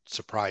just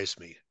surprised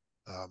me.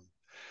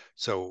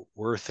 So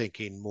we're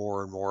thinking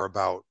more and more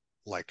about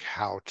like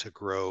how to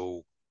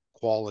grow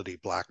quality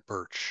black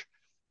birch,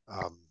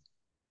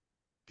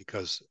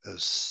 because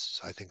as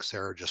I think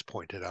Sarah just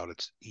pointed out,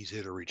 it's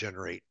easy to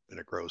regenerate and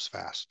it grows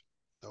fast.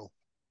 So,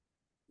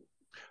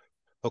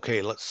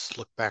 okay, let's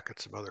look back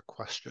at some other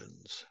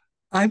questions.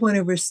 I want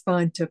to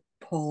respond to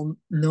Paul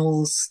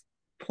Knoll's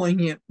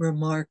poignant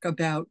remark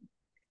about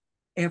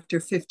after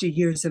 50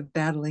 years of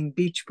battling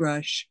beech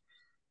brush,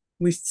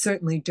 we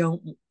certainly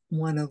don't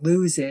want to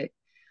lose it.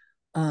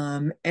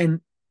 And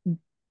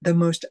the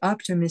most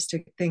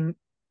optimistic thing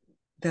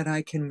that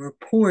I can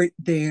report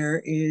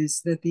there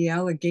is that the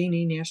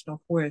Allegheny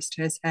National Forest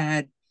has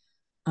had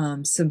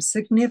some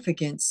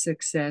significant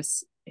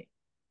success,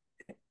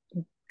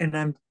 and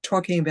I'm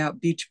talking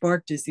about beech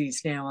bark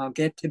disease now. I'll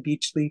get to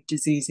beech leaf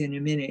disease in a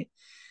minute,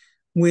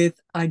 with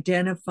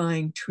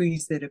identifying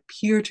trees that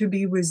appear to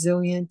be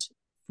resilient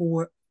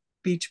for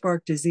beech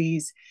bark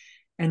disease,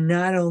 and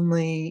not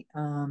only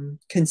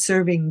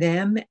conserving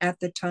them at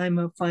the time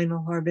of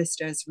final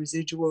harvest as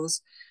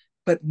residuals,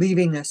 but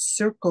leaving a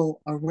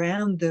circle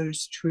around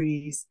those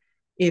trees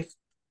if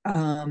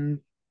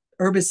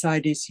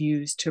herbicide is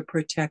used to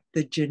protect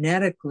the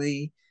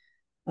genetically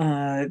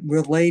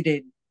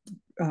related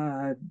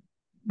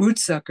root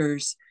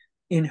suckers,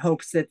 in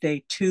hopes that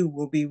they too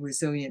will be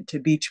resilient to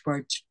beech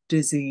bark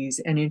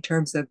disease. And in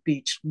terms of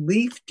beech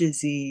leaf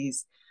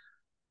disease,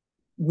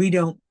 we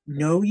don't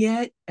know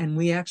yet. And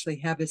we actually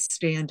have a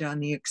stand on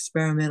the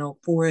experimental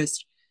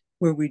forest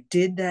where we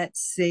did that,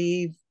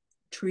 save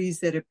trees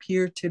that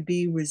appear to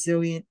be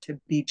resilient to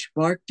beech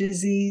bark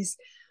disease,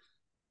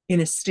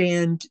 in a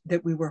stand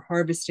that we were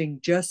harvesting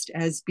just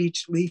as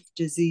beech leaf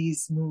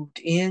disease moved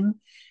in.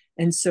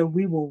 And so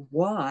we will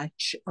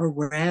watch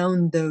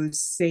around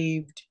those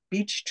saved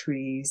beech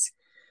trees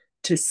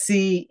to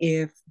see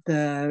if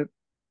the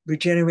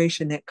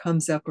regeneration that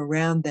comes up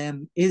around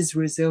them is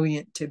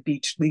resilient to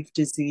beech leaf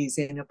disease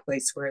in a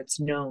place where it's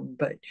known.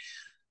 But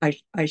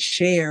I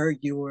share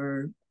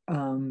your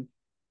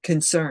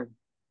concern.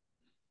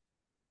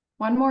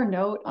 One more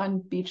note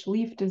on beech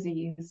leaf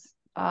disease.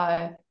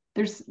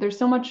 There's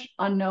so much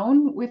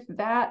unknown with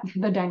that,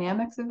 the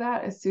dynamics of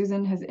that, as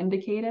Susan has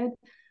indicated.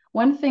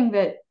 One thing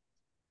that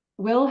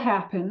will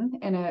happen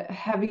in a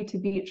heavy to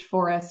beech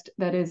forest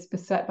that is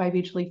beset by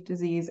beech leaf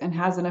disease and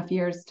has enough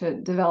years to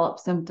develop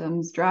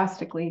symptoms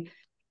drastically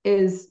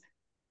is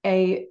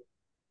a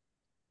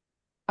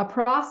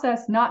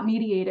process not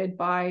mediated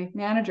by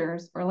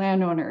managers or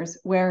landowners,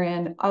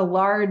 wherein a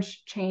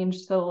large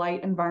change to the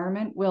light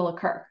environment will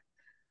occur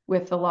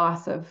with the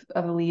loss of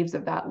the leaves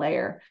of that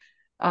layer.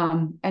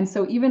 And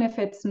so even if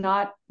it's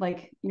not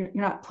like you're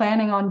not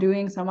planning on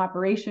doing some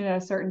operation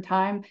at a certain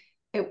time,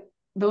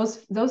 those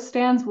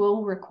stands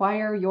will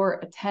require your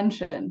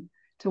attention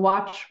to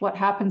watch what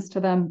happens to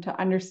them, to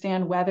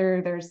understand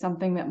whether there's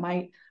something that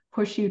might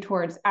push you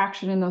towards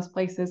action in those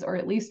places, or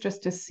at least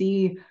just to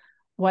see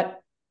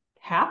what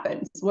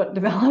happens, what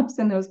develops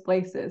in those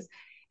places.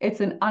 It's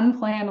an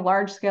unplanned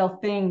large-scale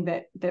thing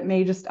that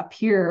may just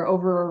appear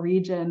over a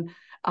region,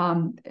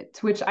 to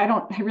which I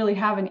don't really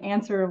have an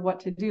answer of what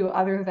to do,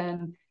 other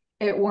than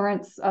it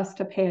warrants us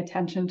to pay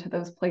attention to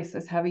those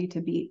places heavy to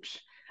beech,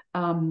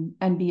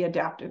 and be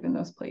adaptive in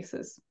those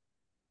places.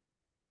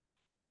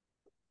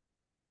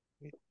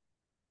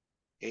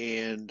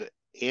 And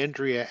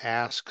Andrea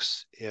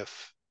asks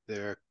if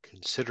the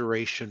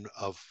consideration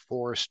of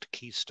forest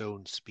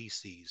keystone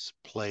species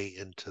play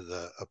into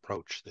the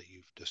approach that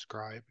you've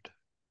described.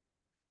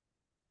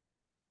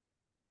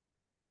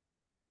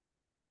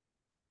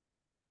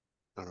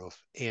 I don't know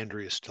if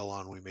Andrea's still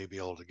on. We may be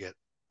able to get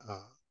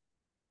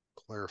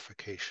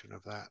clarification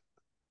of that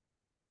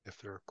if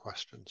there are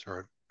questions,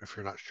 or if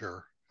you're not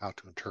sure how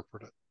to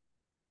interpret it.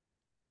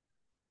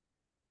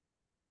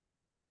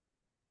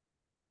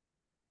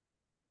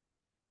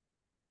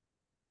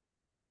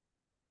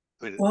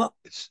 I mean, well,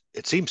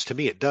 it seems to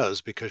me it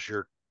does, because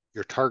you're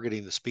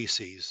targeting the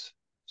species.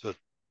 So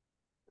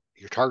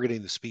you're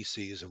targeting the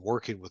species and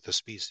working with the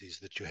species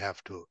that you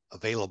have to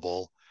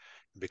available.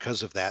 And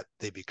because of that,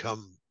 they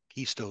become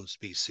keystone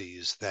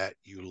species that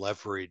you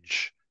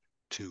leverage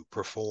to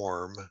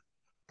perform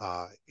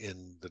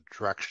in the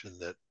direction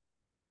that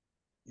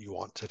you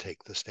want to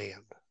take the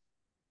stand.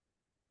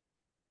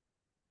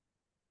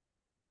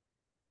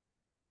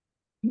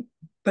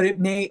 But it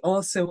may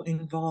also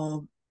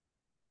involve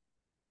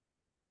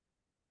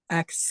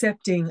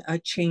accepting a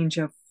change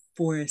of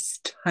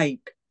forest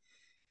type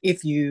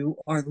if you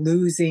are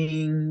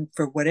losing,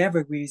 for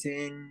whatever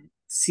reason,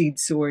 seed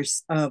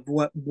source of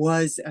what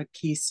was a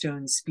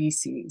keystone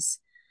species.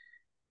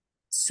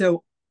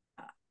 So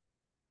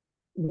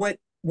what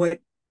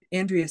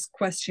Andrea's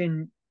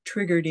question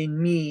triggered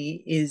in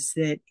me is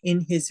that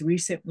in his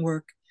recent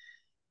work,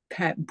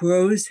 Pat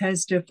Brose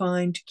has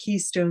defined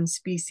keystone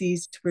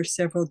species for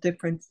several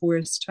different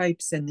forest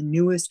types, and the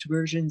newest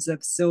versions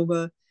of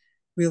Silva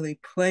really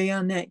play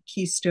on that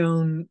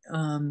keystone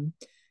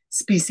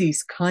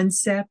species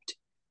concept.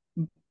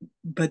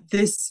 But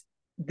this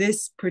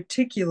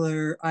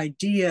particular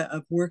idea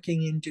of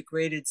working in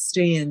degraded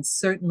stands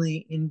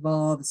certainly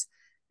involves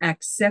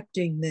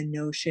accepting the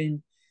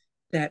notion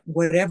that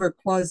whatever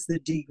caused the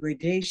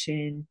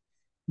degradation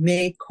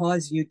may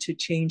cause you to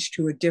change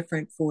to a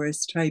different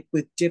forest type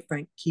with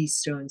different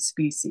keystone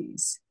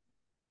species.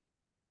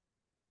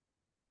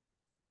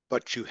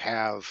 But you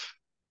have,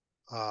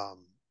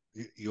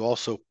 you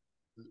also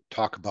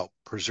talk about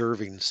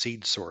preserving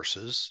seed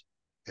sources.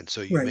 And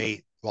so you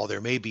may, while there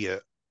may be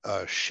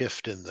a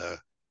shift in the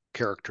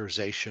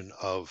characterization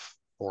of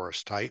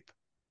forest type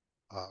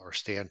or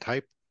stand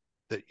type,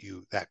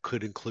 that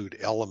could include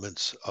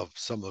elements of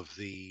some of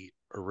the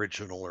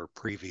original or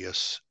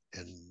previous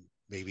and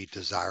maybe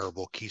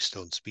desirable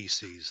keystone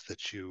species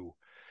that you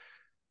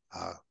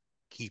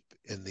keep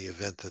in the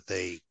event that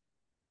they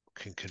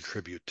can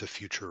contribute to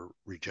future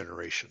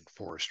regeneration,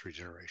 forest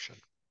regeneration?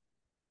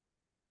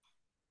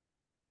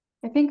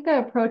 I think the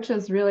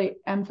approaches really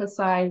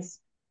emphasize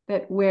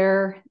that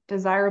where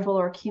desirable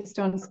or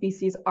keystone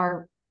species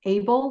are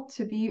able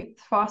to be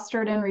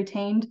fostered and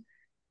retained,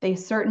 they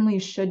certainly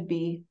should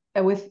be,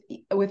 with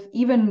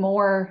even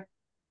more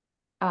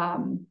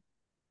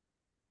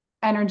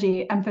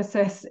energy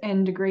emphasis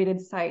in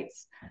degraded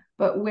sites.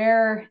 But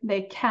where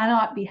they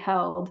cannot be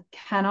held,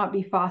 cannot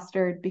be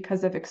fostered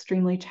because of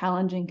extremely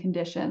challenging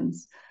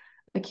conditions,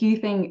 the key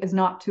thing is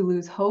not to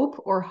lose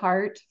hope or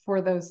heart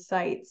for those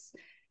sites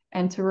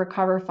and to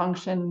recover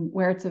function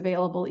where it's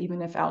available,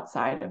 even if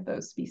outside of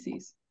those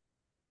species.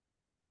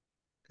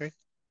 Okay.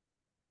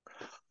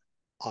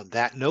 On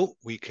that note,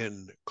 we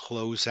can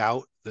close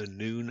out the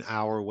noon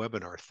hour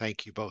webinar.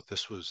 Thank you both.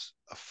 This was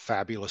a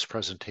fabulous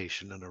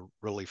presentation and a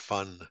really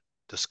fun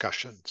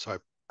discussion. So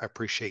I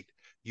appreciate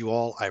you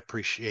all. I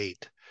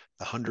appreciate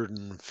the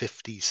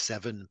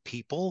 157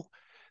 people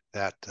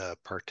that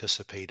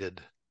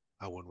participated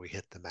when we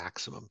hit the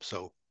maximum.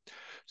 So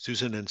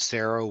Susan and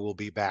Sarah will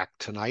be back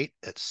tonight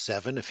at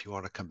 7 if you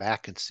want to come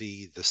back and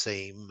see the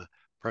same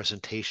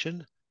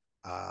presentation.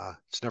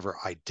 It's never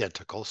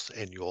identical,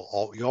 and you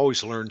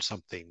always learn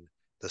something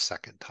the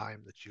second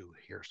time that you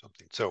hear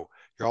something. So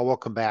you're all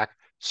welcome back.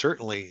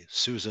 Certainly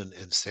Susan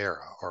and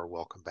Sarah are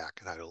welcome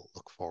back, and I'll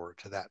look forward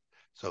to that.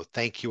 So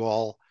thank you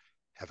all.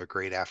 Have a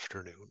great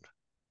afternoon.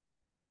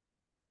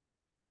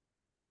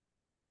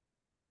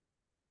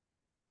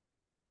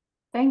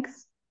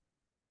 Thanks.